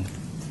and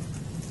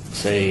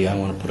say, I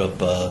want to put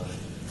up a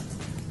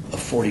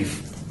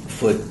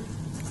 40-foot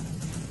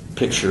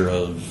picture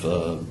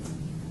of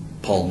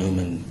Paul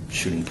Newman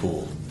shooting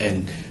pool.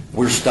 And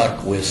we're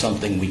stuck with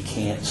something we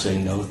can't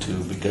say no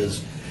to,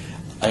 because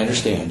I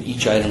understand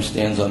each item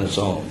stands on its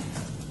own,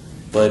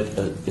 but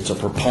it's a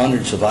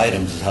preponderance of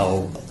items is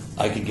how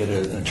I could get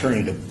an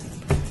attorney to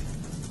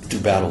do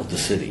battle with the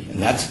city.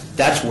 And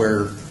that's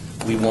where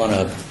we want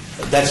to,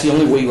 that's the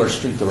only way our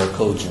strength of our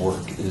codes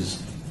work,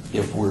 is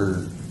if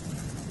we're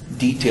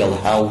detailed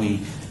how we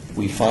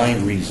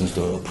find reasons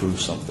to approve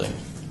something.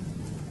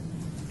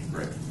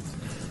 Right.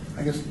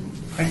 I guess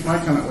my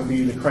comment would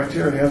be the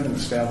criteria has been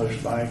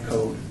established by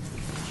code.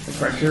 The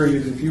criteria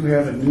is if you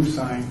have a new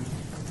sign,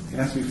 it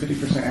has to be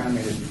 50%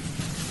 animated.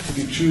 If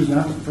you choose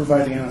not to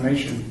provide the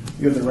animation,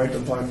 you have the right to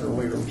apply for a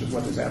waiver, which is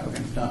what this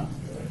applicant's done.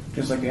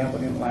 Just like the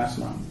applicant last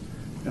month.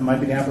 It might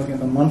be the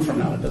applicant a month from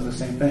now that does the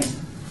same thing.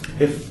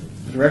 If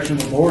the direction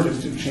of the board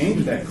is to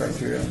change that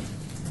criteria,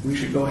 we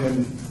should go ahead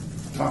and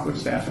talk with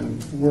staff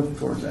and work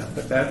towards that.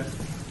 But that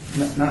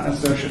not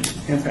necessarily should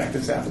impact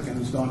this applicant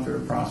who's gone through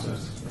the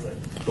process.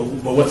 But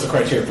what's the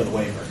criteria for the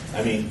waiver?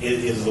 I mean,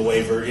 is the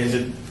waiver, is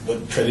it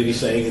what Trinity's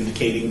saying,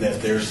 indicating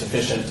that there's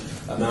sufficient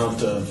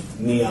amount of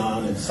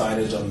neon and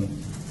signage on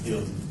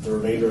the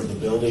remainder of the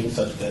building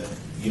such that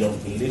you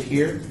don't need it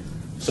here?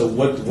 So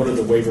what are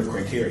the waiver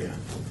criteria?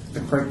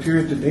 The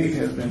criteria to date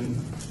has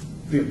been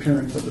the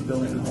appearance of the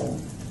building in whole.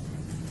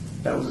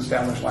 That was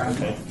established last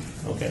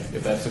month. Okay.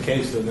 If that's the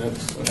case, then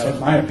that's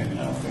my opinion.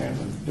 I don't think I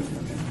have a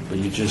different opinion. But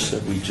you just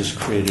said we just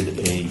created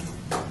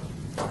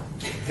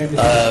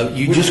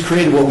you just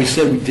created what we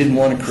said we didn't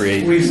want to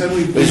create. We said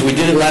we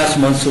did it last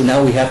month, so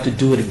now we have to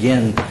do it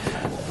again.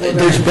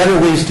 There's better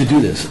ways to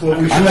do this.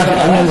 I'm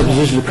not in the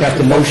position to craft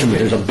a motion, but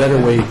there's a better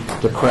way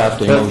to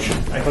craft a motion.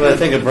 But I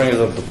think it brings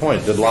up the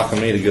point. Did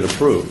Lacomita get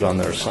approved on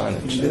their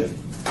signage?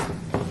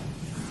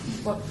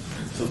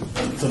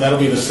 So that'll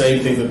be the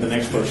same thing that the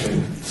next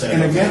person said.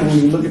 And again, when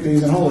you look at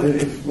these in whole,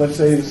 if let's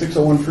say the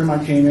 601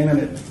 Fremont came in and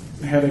it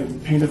had a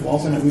painted wall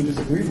sign that we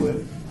disagreed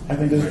with, I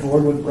think this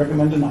board would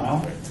recommend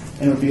denial,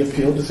 and it would be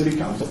appealed to city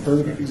council per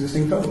the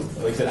existing code.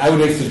 Like I said, I would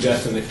make a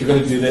suggestion that if you're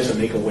going to do this and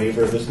make a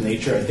waiver of this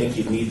nature, I think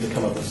you need to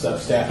come up with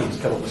staff needs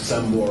to come up with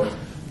some more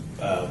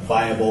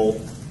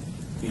viable,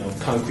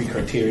 concrete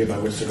criteria by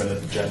which they're going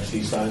to judge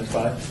these signs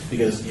by,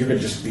 because you're going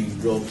to just be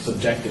real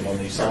subjective on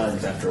these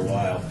signs after a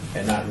while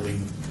and not really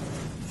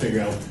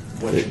figure out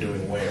what you're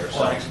doing where. So.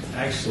 Well,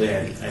 actually,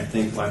 I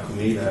think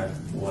Lacomita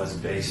was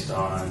based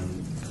on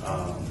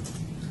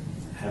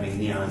having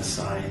neon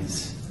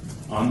signs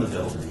on the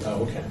building.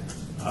 Oh, okay.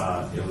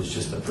 It was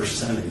just a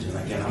percentage, and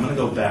again, I'm going to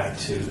go back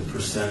to the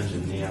percentage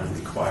of neon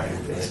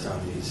required based on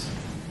these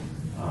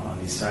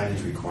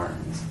signage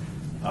requirements.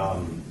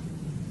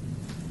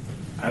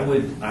 I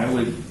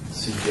would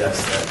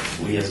suggest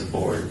that we as a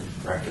board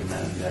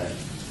recommend that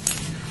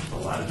a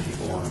lot of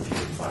people want to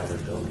beautify their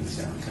buildings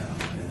downtown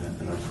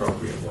in an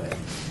appropriate way.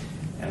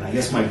 And I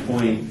guess my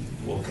point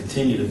will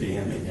continue to be,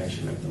 and maybe I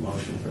should make the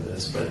motion for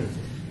this, but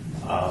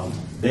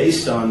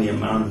based on the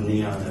amount of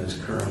neon that is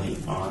currently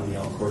on the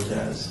El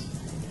Cortez,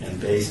 and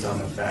based on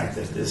the fact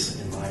that this,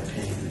 in my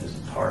opinion, is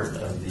part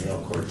of the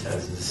El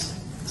Cortez's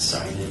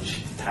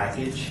signage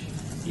package,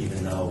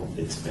 even though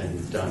it's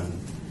been done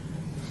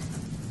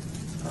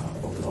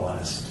over the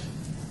last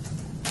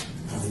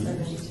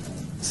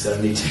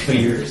 72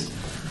 years,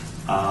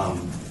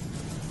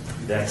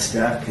 that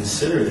staff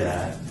consider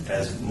that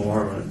as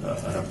more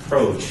of an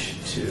approach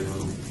to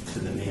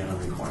the neon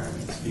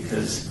requirements.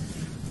 Because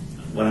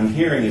what I'm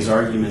hearing is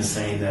arguments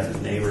saying that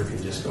a neighbor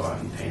can just go out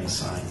and paint a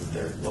sign with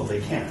their, well,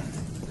 they can,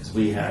 because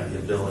we have the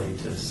ability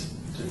to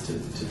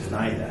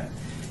deny that.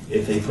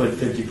 If they put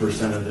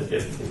 50%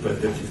 if they put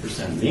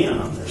 50% neon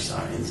on their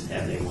signs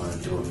and they want to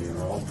do a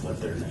mural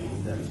with their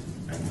name, then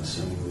I'm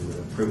assuming we would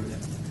approve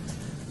them.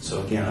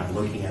 So again, I'm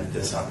looking at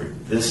this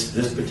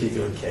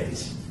particular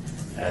case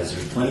as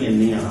there's plenty of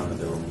neon on the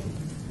building.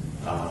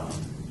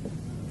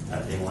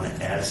 They want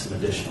to add some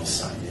additional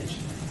signage,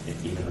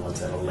 even though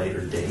it's at a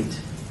later date.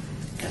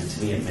 And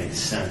to me, it makes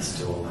sense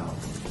to allow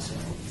it. So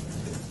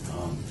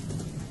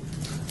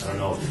I don't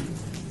know.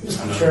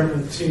 Mr.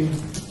 Chairman, to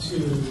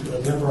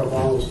Member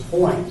Alon's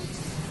point,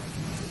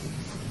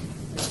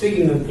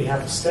 speaking on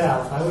behalf of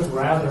staff, I would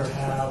rather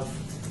have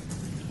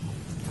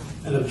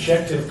an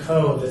objective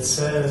code that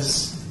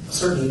says a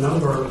certain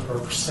number or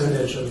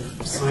percentage of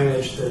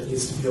signage that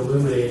needs to be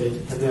illuminated,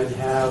 and then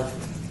have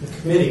the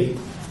committee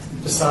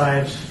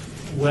decide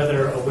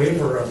whether a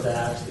waiver of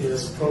that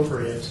is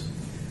appropriate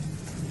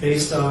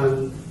based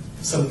on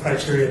some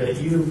criteria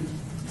that you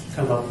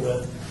come up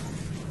with.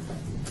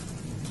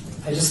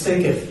 I just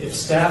think if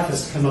staff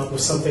has come up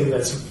with something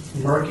that's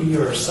murky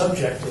or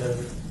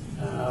subjective,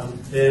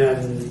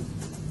 then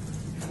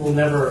we'll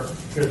never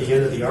hear the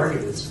end of the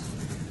arguments.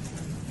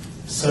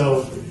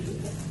 So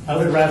I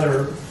would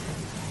rather,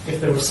 if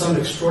there was some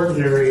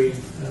extraordinary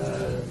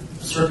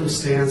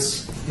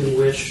circumstance in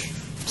which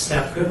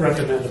staff could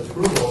recommend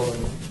approval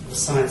of a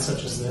sign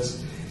such as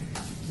this,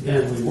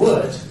 then we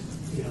would,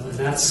 and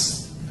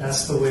that's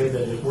the way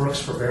that it works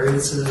for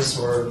variances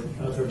or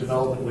other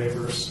development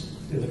waivers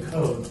in the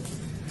code.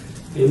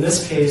 In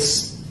this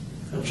case,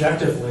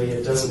 objectively,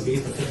 it doesn't meet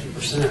the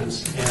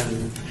 50%,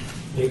 and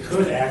they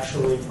could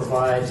actually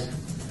provide,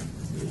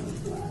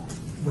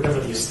 whatever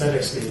the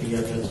aesthetics may be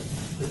of it,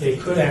 but they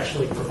could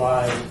actually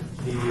provide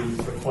the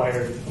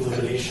required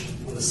illumination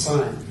on the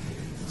sign.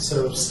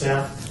 So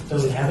staff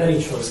doesn't have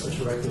any choice but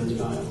to recommend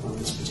denial on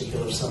this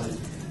particular sign.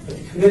 But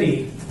the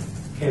committee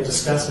can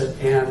discuss it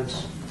and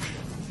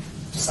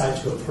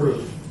decide to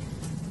approve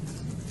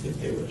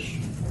if they wish.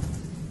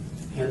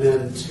 And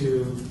then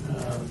to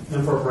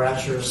Member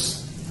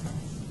Bratcher's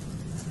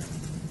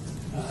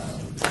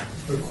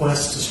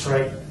request to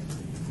strike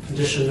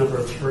condition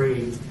number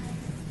 3,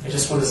 I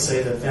just want to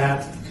say that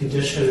that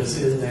condition is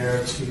in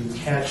there to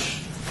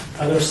catch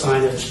other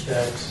signage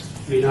that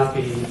may not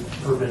be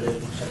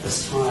permitted at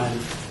this time,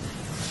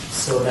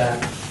 so that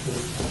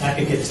that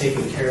could get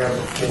taken care of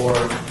before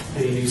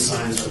any new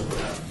signs are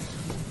put up.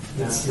 And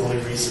that's the only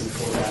reason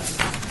for that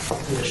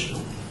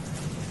condition.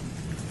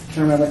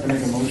 Chairman, I'd like to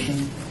make a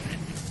motion.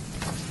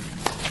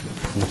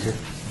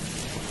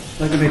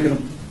 I'd like to make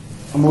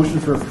a motion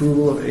for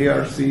approval of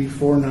ARC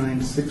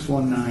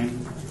 49619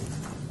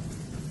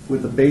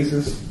 with the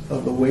basis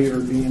of the waiver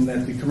being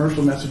that the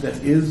commercial message that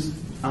is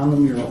on the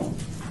mural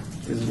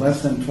is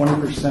less than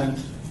 20%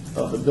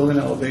 of the building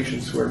elevation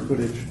square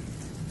footage,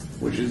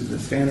 which is the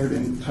standard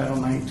in Title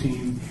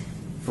 19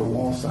 for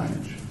wall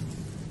signage.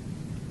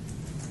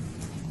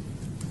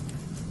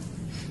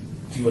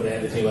 Do you want to add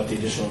anything about the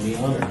additional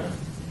neon or not?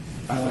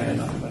 I want to add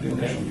nothing about the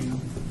additional neon.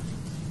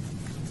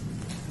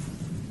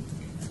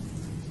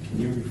 Can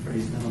you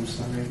rephrase that? I'm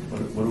sorry.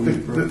 What are we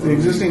The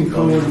existing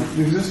code,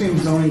 the existing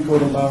zoning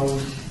code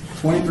allows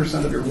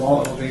 20% of your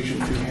wall elevation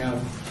to have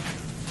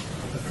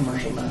a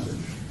commercial message.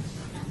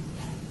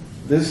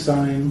 This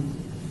sign,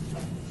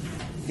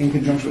 in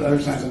conjunction with other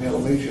signs on the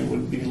elevation,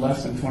 would be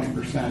less than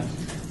 20%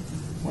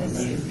 when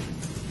measured.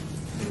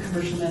 The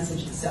commercial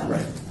message itself.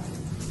 Right.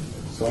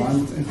 So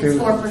I'm in It's favor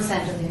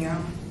 4% of the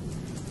mural.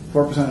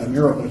 4% of the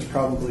mural, but it's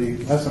probably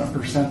less than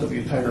 1% of the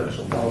entire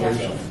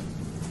elevation.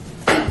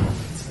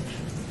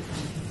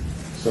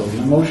 So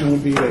the motion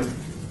would be that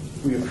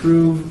we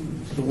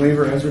approve the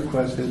waiver as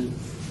requested,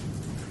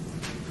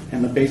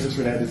 and the basis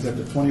for that is that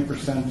the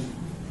 20%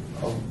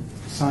 of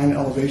sign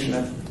elevation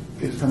that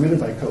is permitted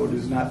by code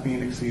is not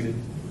being exceeded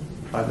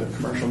by the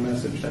commercial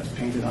message that's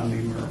painted on the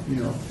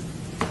mural.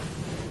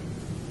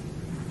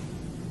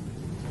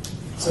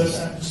 So I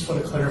just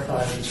want to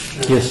clarify,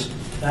 Mr. Chairman. Yes.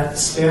 That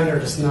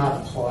standard is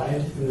not applied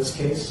in this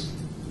case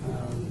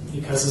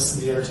because this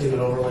is the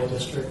entertainment overlay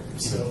district.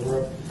 So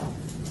we're,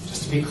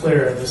 just to be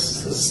clear, this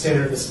is a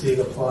standard that's being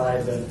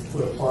applied that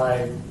would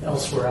apply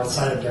elsewhere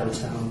outside of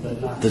downtown,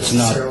 but not That's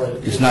not, necessarily.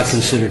 it's not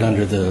considered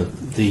under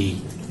the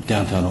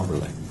downtown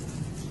overlay.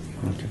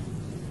 Okay.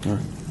 All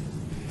right.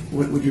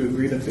 Would you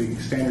agree that the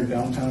standard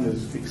downtown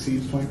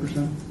exceeds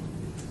 20%?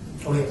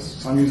 Oh, yes.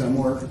 So I'm using a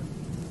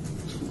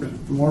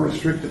more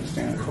restrictive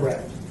standard.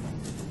 Correct.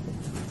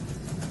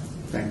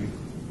 Thank you.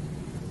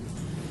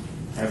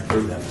 I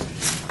approve that.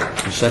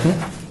 A second?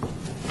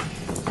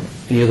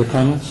 Any other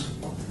comments?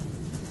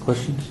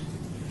 Questions?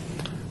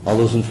 All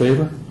those in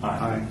favor?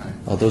 Aye.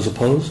 All those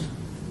opposed?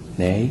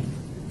 Nay?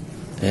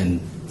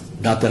 And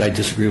not that I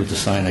disagree with the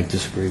sign, I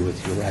disagree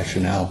with your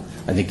rationale.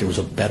 I think there's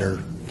a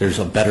better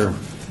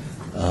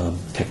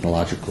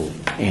technological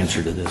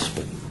answer to this,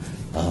 but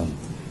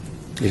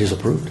it is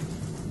approved.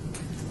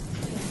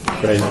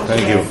 Great,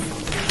 thank you.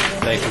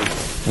 Thank you.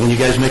 When you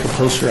guys make a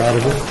poster out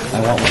of it,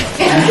 I want one.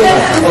 Okay? I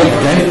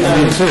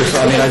mean, seriously,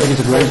 I think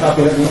it's a great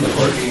graphic.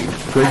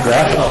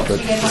 But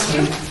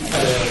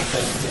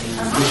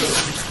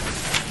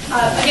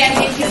Again,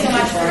 thank you so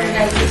much for your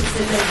guys'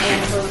 decision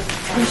and for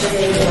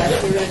participating with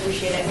us. We really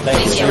appreciate it.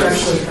 Thank you.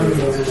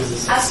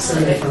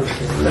 Absolutely.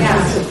 Yeah,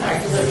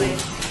 absolutely.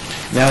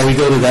 now we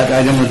go to that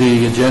item of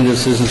the agenda,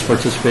 citizens'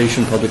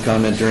 participation, public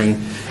comment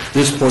during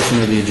this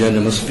portion of the agenda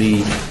must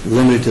be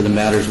limited to the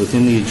matters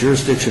within the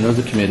jurisdiction of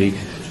the committee.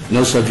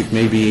 No subject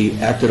may be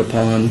acted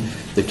upon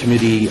the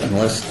committee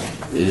unless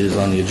it is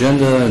on the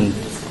agenda, and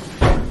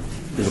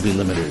it'll be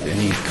limited.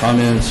 Any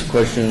comments,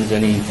 questions,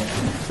 any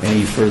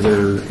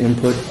further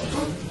input?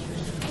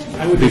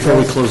 Before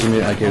we close the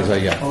meeting, I guess,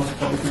 yeah.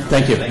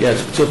 Thank you. Yes,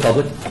 still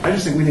public. I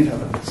just think we need to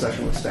have a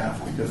session with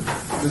staff because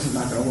this is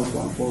not going to work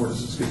going forward.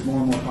 This just gets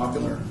more and more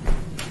popular.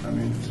 I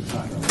mean, it's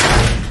not going to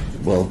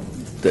work. Well,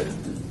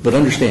 but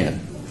understand,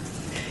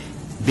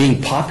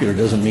 being popular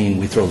doesn't mean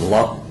we throw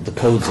the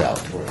codes out.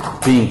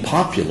 Being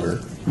popular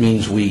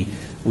means we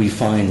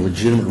find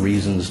legitimate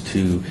reasons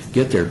to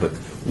get there. But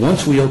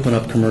once we open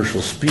up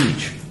commercial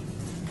speech,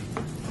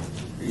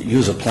 you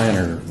as a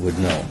planner would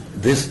know,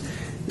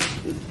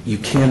 you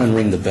can't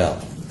unring the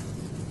bell.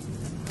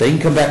 They can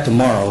come back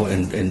tomorrow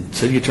and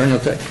city attorney will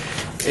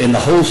and the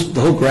whole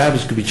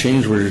graphics could be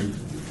changed where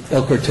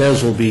El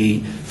Cortez will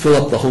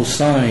fill up the whole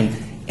sign,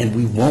 and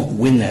we won't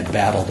win that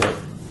battle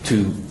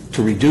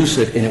to reduce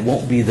it, and it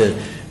won't be the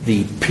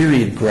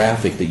period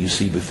graphic that you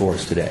see before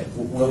us today.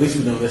 Well, at least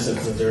we know this,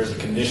 that there is a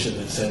condition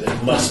that said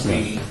it must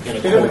be in They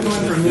have to accordance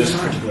come in for a with new this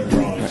sign. particular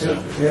drawing, so,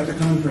 They have to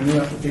come in for a new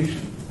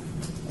application.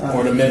 or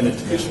an amendment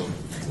to this one.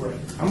 Right.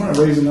 I'm going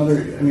to raise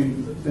another, I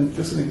mean,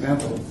 just an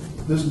example.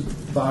 This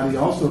body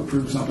also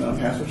approved something on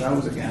past, which I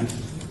was against,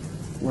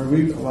 where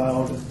we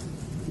allowed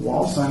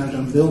wall signage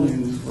on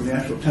buildings where the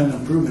actual tenant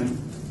improvement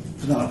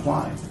does not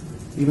apply,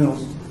 even though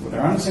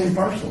they're on the same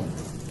parcel.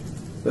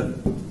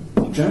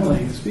 But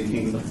generally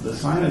speaking, the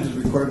signage is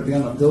required to be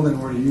on the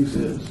building where the use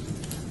is.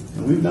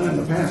 And we've done it in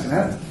the past, and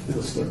that is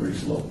a slippery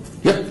slope.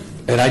 Yep,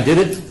 and I did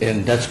it,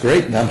 and that's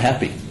great, and I'm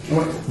happy.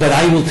 What- But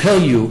I will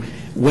tell you,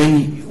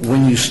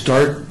 when you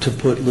start to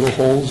put little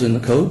holes in the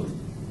code,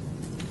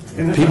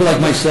 And people like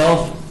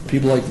myself,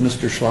 people like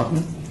Mr.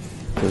 Schlockman,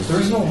 'cause-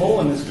 There's no hole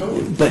in this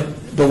code. but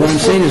what I'm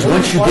saying is,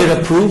 once you get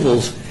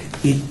approvals,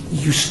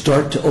 you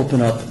start to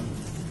open up,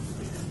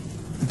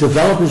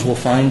 developers will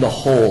find the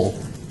hole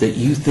that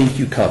you think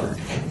you covered.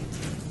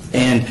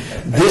 And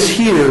this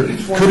here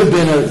could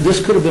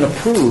have been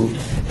approved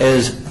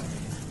as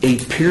a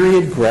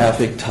period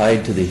graphic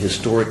tied to the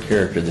historic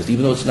character of this,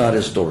 even though it's not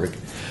historic.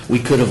 We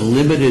could have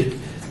limited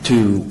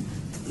to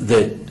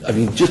that, I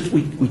mean,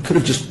 we could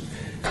have just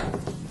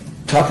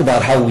talked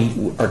about how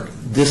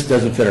this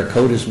doesn't fit our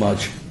code as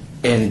much,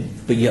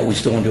 but yet we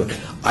still want to do it.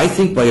 I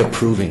think by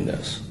approving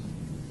this,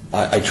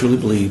 I truly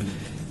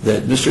believe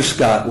that Mr.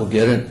 Scott will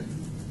get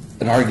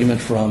an argument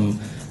from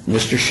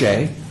Mr.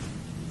 Shea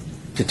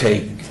to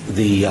take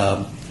the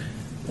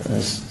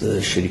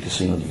shitty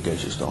casino that you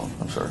guys just own.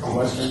 I'm sorry.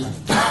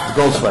 The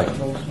Gold Spike.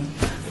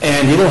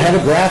 And it'll have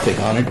a graphic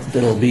on it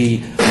that'll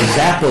be a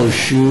Zappos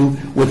shoe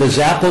with a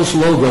Zappos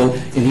logo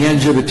in the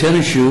edge of a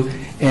tennis shoe,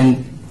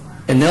 and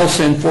they'll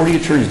send 40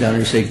 attorneys down there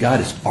and say, God,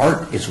 it's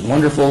art, it's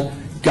wonderful,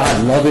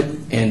 God, love it,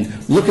 and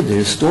look at the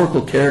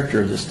historical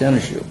character of this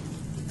tennis shoe.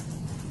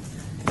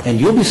 And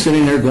you'll be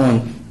sitting there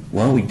going,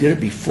 well, we did it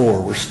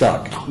before, we're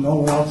stuck. No,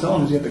 what I'll tell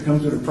them is you have to come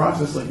through the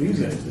process like these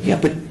guys did. Yeah,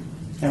 but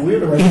And we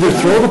have the right either to-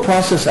 throw the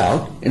process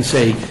out and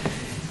say,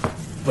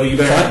 But you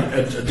better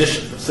have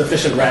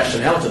sufficient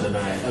rationale to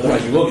deny it,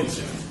 otherwise you will get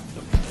sued.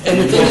 and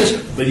the thing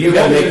is, But you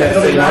gotta make that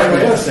It'll be same denied by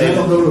argument, us, say then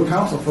they'll that. go to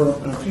council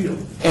for an appeal.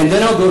 and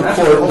then I'll go to That's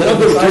court, what then I'll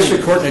go to decided.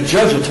 district court, and a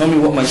judge will tell me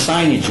what my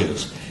signage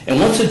is. And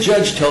once a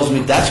judge tells me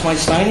that's my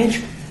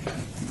signage,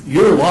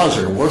 your laws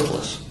are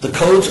worthless. The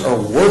codes are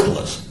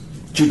worthless.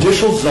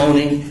 Judicial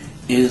zoning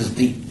is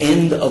the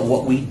end of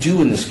what we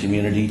do in this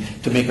community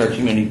to make our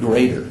community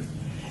greater.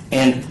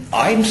 And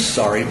I'm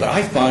sorry, but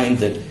I find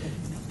that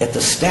at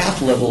the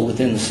staff level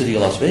within the city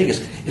of Las Vegas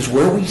is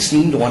where we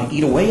seem to want to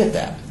eat away at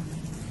that.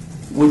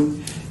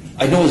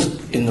 I know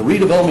in the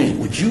redevelopment,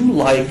 would you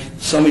like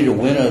somebody to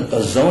win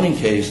a zoning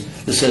case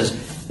that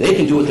says they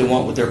can do what they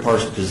want with their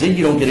parcel, because then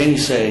you don't get any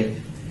say,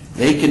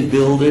 they can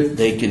build it,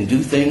 they can do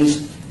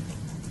things.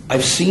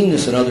 I've seen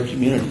this in other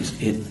communities.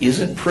 It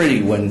isn't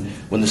pretty when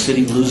the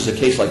city loses a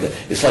case like that.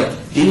 It's like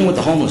dealing with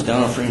the homeless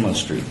down on Fremont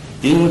Street,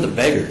 dealing with the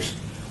beggars.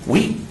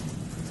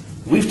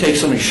 We've taken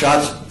so many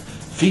shots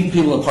feeding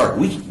people in the park.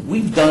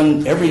 We've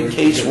done every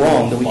case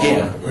wrong that we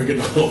can. We're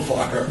getting a little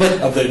far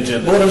But of the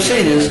agenda. what I'm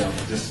saying is,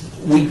 Just-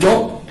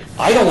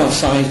 I don't want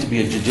signs to be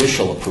a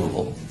judicial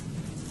approval,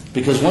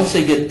 because once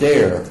they get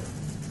there,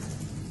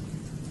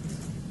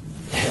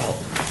 hell,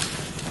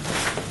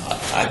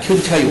 I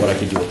couldn't tell you what I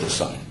could do with this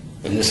sign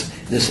in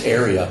this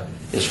area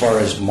as far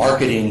as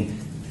marketing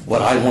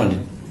what I wanted,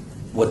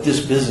 what this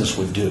business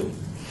would do.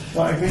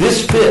 Well, I think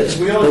This fits.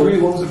 We all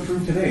agree what was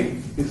approved today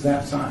is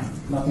that sign,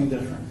 nothing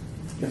different.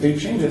 If they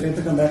change it, they have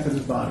to come back to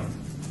this body.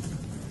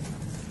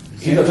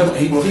 He's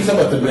talking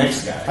about the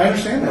next guy. I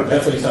understand that.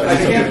 That's what he's talking I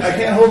about.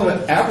 can't hold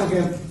an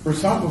applicant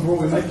responsible for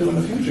what we might do in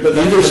the future. But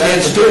You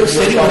understand, that's Stuart, the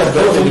city would have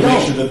built responsibility it, to make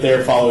no. sure that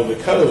they're following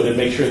the code and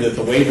make sure that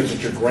the waivers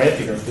that you're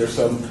granting, or if there's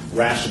some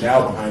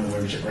rationale behind the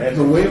waivers you're The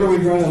granting. waiver we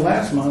granted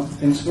last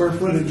month in square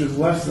footage is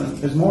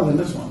more than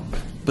this one.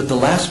 But the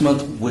last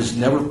month was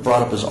never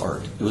brought up as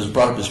art. It was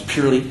brought up as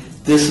purely,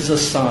 this is a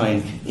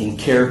sign in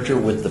character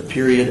with the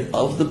period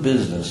of the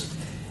business,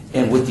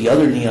 and with the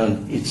other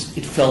neon, it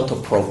felt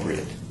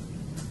appropriate.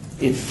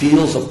 It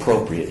feels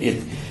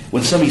appropriate.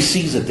 When somebody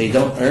sees it, they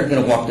aren't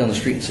going to walk down the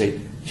street and say,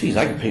 geez,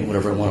 I can paint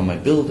whatever I want on my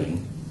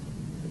building.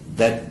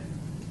 And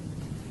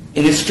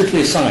it's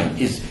strictly a sign.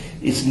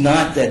 It's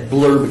not that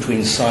blur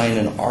between sign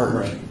and art.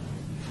 Right.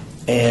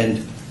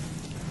 And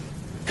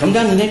come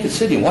down to Naked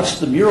City and watch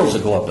the murals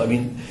that go up. I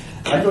mean,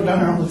 I go down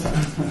there all the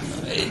time.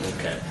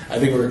 Okay. I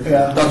think we're.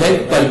 Yeah.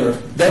 okay,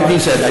 but that being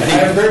said, I I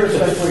have think, very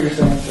respect for what you're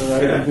saying,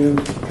 sir. I do.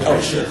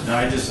 Oh, sure. No,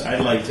 I'd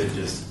like to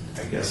just,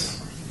 I guess,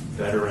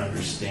 better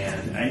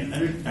understand.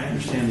 I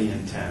understand the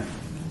intent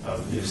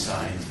of new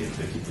signs, get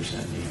 50%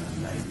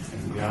 neon.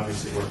 And we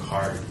obviously work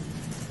hard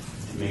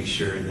to make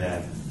sure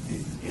that,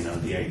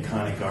 the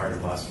iconic art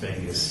of Las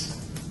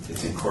Vegas,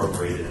 it's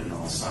incorporated in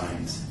all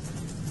signs.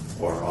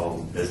 for all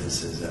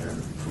businesses that are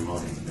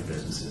promoting their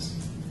businesses.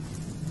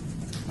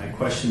 My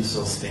question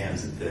still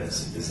stands at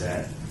this, is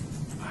that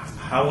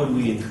how would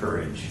we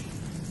encourage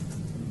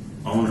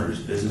owners,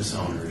 business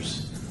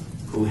owners,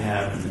 who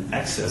have an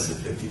excess of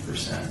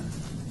 50%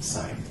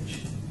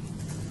 signage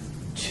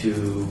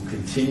to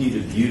continue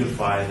to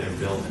beautify their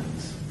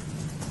buildings,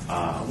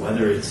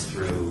 whether it's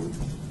through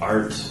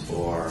art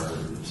or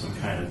some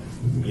kind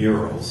of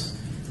murals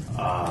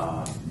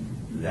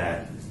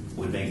that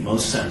would make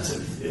most sense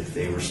if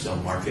they were still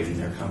marketing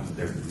their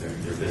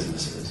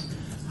businesses.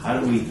 How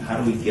do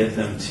we get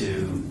them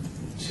to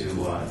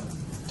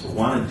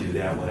want to do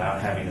that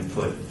without having to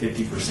put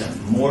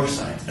 50% more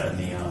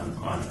neon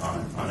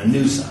on a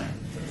new sign?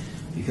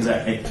 Because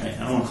I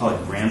don't want to call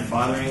it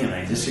grandfathering, and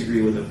I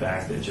disagree with the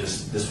fact that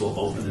just this will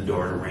open the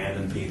door to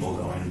random people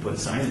going and put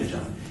signage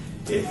on.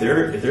 If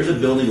there's a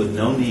building with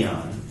no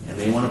neon and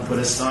they want to put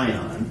a sign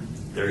on,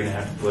 they're going to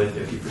have to put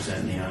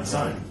 50% neon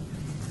sign.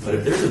 But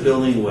if there's a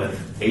building with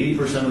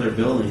 80% of their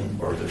building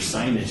or their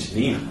signage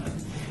neon,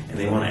 and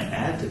they want to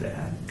add to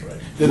that,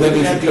 There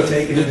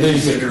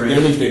needs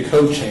to be a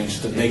code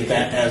change to make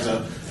that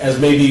as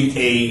maybe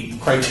a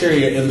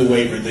criteria in the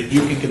waiver that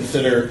you can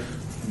consider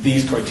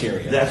these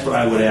criteria. That's what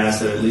I would ask,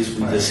 that at least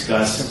we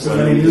discuss, So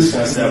whether any we new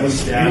discuss that with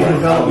staff. or how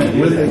we development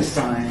do with that. a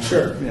sign.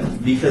 Sure. Yeah.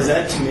 Because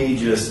that to me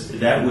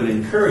that would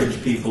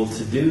encourage people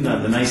to do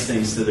the nice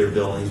things to their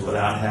buildings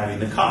without having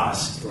the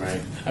cost.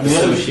 Right.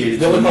 Associated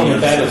The only to problem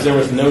with that neon is there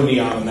was no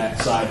neon on that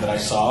side that I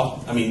saw.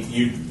 I mean,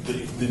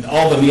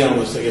 all the neon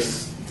was, I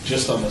guess,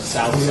 just on the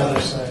south On the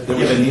other side. side. There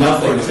Yeah, was but nothing on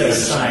North the other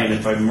Cortez side. sign,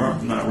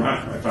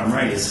 if I'm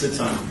right, it sits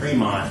on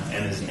Fremont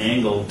and is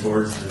angled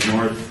towards the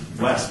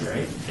northwest,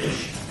 right?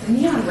 Ish.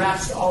 Neon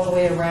wraps all the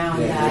way around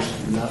Yeah, that,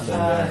 there's nothing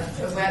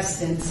there.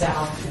 west and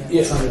south,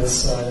 It's on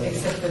this side,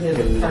 except for Is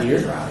the it parking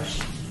here? garage.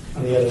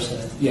 on the other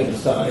side. Yeah, but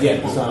it's not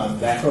on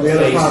that So the other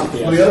face.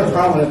 problem, the other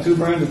problem with two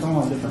brands, it's all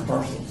on different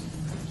parcels.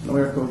 No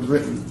air code's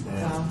written.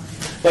 Wow.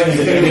 Like I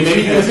said,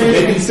 maybe you guys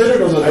Maybe consider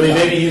those I other mean,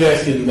 maybe options. you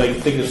guys can like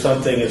think of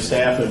something as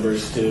staff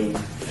members to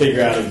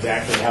figure out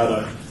exactly how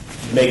to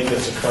make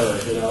this occur.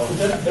 You know,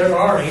 There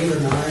are 8 or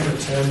 9 or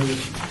 10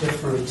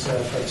 different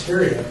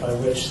criteria by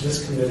which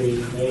this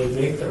committee may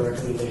make their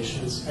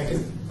recommendations. I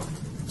could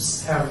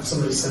have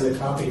somebody send a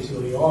copy to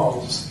you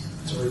all just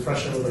to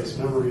refresh everybody's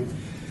memory.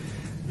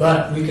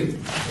 But we could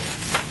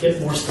get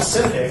more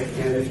specific,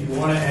 and if you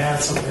want to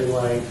add something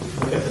like,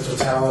 look at the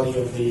totality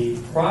of the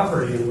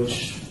property in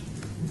which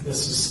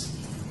this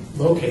is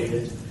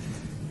located,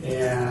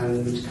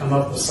 and come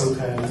up with some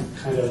kind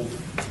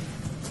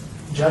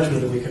of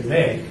judgment that we could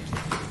make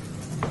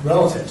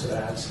relative to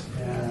that.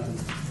 And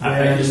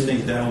I just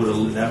think that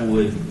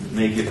would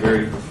make it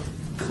very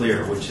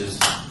clear, which is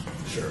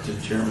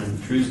to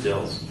Chairman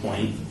Truesdale's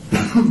point,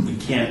 we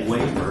can't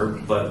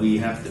waiver, but we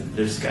have to.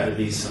 There's got to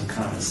be some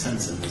common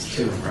sense in this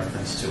too, in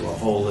reference to a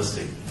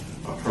holistic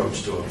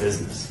approach to a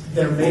business.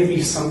 there may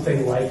be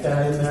something like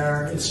that in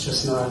there. It's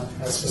just not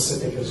as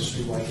specific as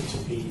we'd like it to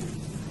be.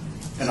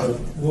 And So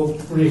we'll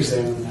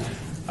re-examine that.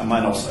 I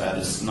might also add,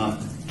 it's not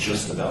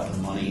just about the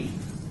money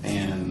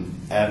and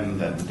adding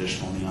that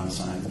additional neon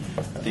sign.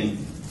 I think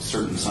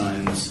certain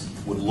signs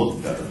would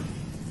look better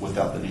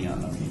without the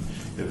neon. I mean,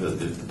 if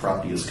the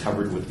property is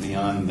covered with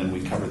neon, then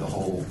we cover the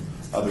whole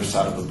other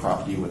side of the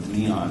property with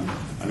neon.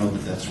 I know that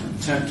that's our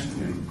intent,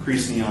 to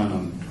increase neon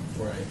on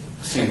right?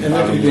 seeing And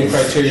that could be a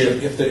properties. criteria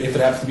if it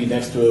happens to be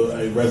next to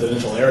a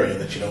residential area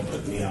that you don't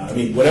put neon. I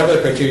mean, whatever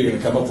the criteria you're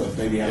going to come up with,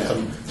 maybe have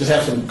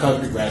have some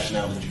concrete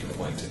rationale that you can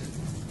point to.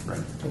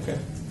 Right. Okay.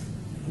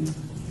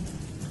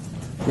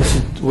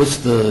 What's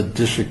the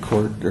district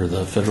court, or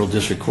the federal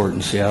district court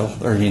in Seattle,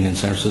 or I mean in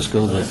San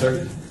Francisco? Ninth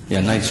Circuit?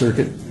 Yeah, Ninth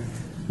Circuit.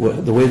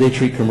 The way they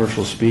treat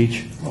commercial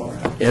speech,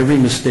 every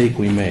mistake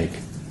we make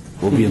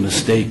will be a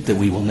mistake that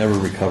we will never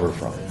recover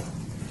from.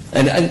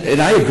 And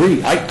I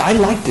agree. I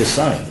like this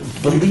sign.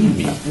 Believe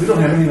me. We don't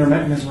have any other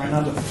mechanism right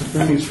now to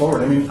bring these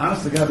forward. I mean,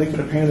 honest to God, they could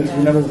have painted this,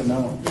 we never would have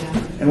known.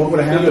 And what would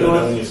have happened?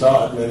 When you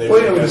saw it,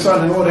 Well, yeah, we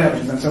decided, then what would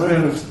happen? Then somebody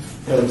would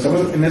have,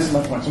 and this is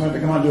my point, somebody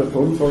would come out and do a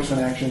code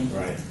enforcement action.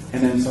 Right.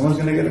 And then someone's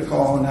going to get a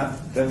call, and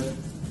that's,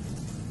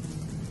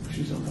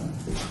 she's so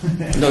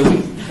fine. No,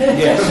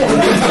 yes.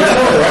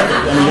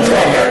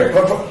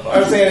 But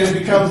I'm saying it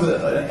becomes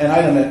an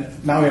item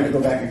that now we have to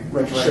go back and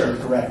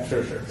retroactively correct.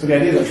 Sure. So the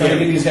idea is trying to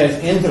get these guys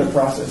into the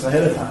process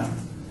ahead of time.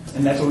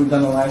 And that's what we've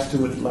done the last two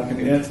with Luckett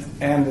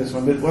and this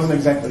one. But it wasn't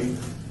exactly,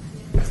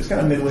 it's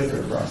kind of midway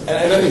through the process.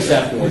 And I think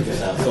staff can work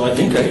this out. So I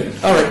think.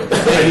 all right.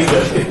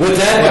 With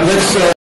that, let's.